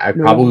 I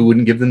probably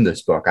wouldn't give them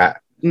this book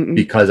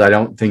because I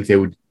don't think they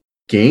would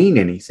gain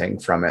anything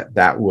from it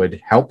that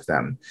would help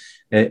them.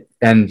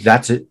 And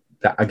that's it.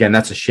 Again,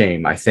 that's a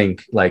shame. I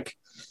think like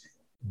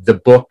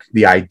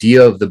the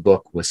idea of the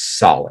book was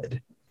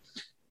solid,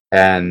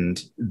 and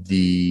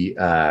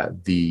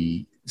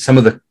some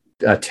of the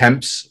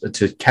attempts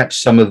to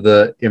catch some of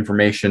the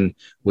information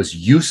was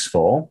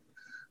useful,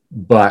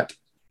 but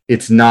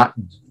it's either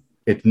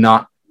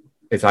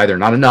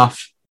not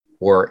enough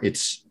or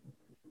it's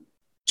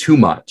too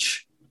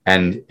much,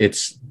 and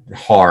it's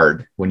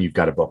hard when you've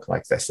got a book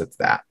like this. It's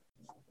that.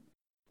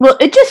 Well,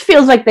 it just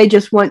feels like they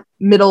just went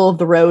middle of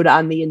the road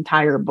on the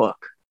entire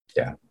book.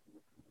 Yeah.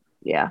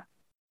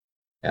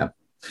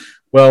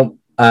 Well,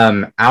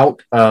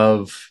 out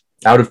of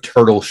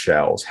turtle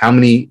shells, how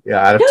many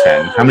out of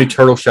 10? How many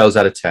turtle shells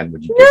out of 10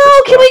 would you give this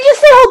book? Can we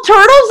just say whole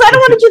turtles? I don't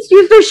want to just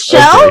use their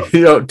shells.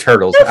 Okay.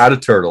 Turtles. Out of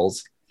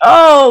turtles.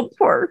 Oh,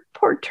 poor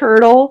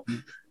turtle.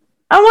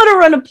 I want to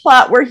run a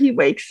plot where he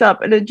wakes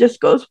up and it just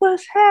goes,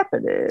 what's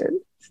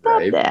happening?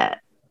 Stop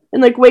that.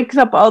 And like wakes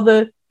up all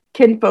the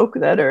kinfolk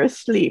that are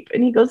asleep.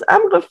 And he goes,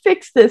 I'm going to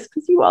fix this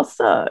because you all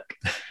suck.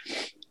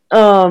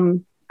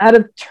 Out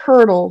of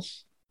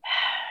turtles,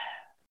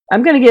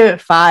 I'm going to give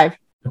it 5.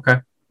 Okay.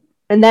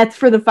 And that's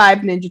for the 5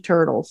 Ninja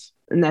Turtles.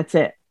 And that's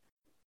it.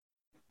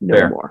 No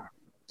Fair. more.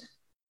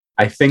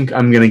 I think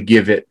I'm going to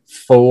give it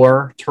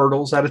 4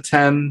 turtles out of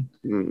 10.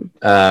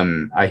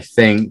 I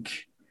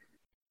think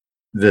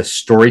the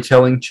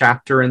storytelling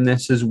chapter in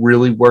this is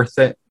really worth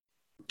it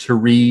to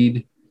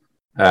read.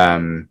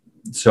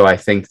 So I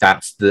think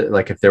that's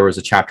if there was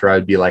a chapter, I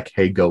would be like,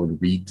 hey, go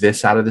and read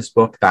this out of this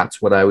book.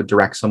 That's what I would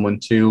direct someone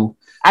to.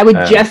 I would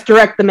just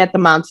direct them at the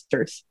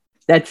monsters.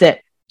 That's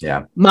it.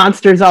 Yeah.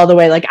 Monsters all the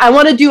way. Like, I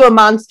want to do a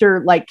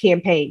monster like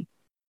campaign.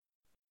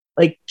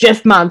 Like,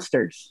 just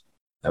monsters.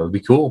 That would be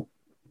cool.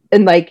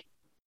 And like,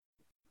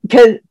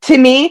 because to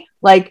me,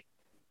 like,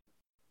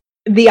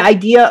 the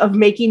idea of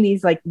making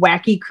these like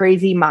wacky,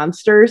 crazy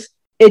monsters,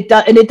 it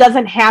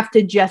doesn't have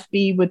to just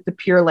be with the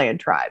Pure Land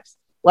tribes.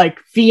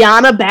 Like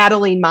Fianna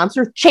battling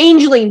monsters,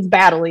 changelings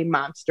battling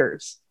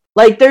monsters.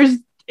 Like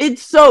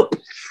it's so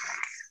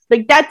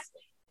like that.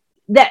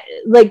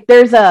 Like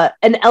there's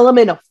an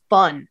element of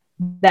fun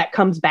that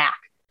comes back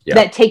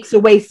that takes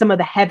away some of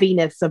the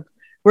heaviness of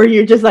where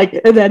you're just like,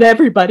 and then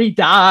everybody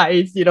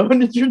dies,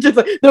 and you're just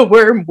like, the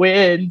worm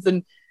wins.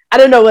 And I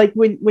don't know, like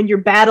when you're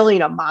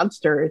battling a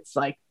monster, it's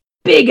like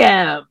Big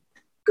M,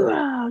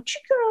 I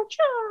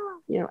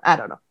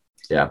don't know.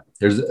 Yeah,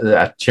 there's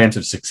a chance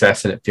of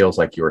success, and it feels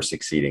like you're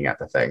succeeding at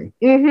the thing,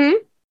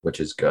 which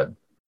is good.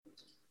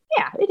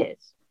 Yeah, it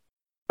is.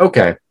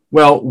 Okay,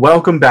 well,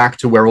 welcome back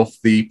to Werewolf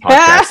the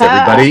Podcast,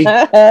 everybody.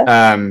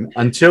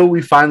 Until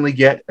we finally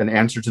get an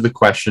answer to the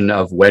question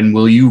of when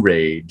will you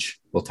rage,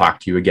 we'll talk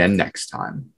to you again next time.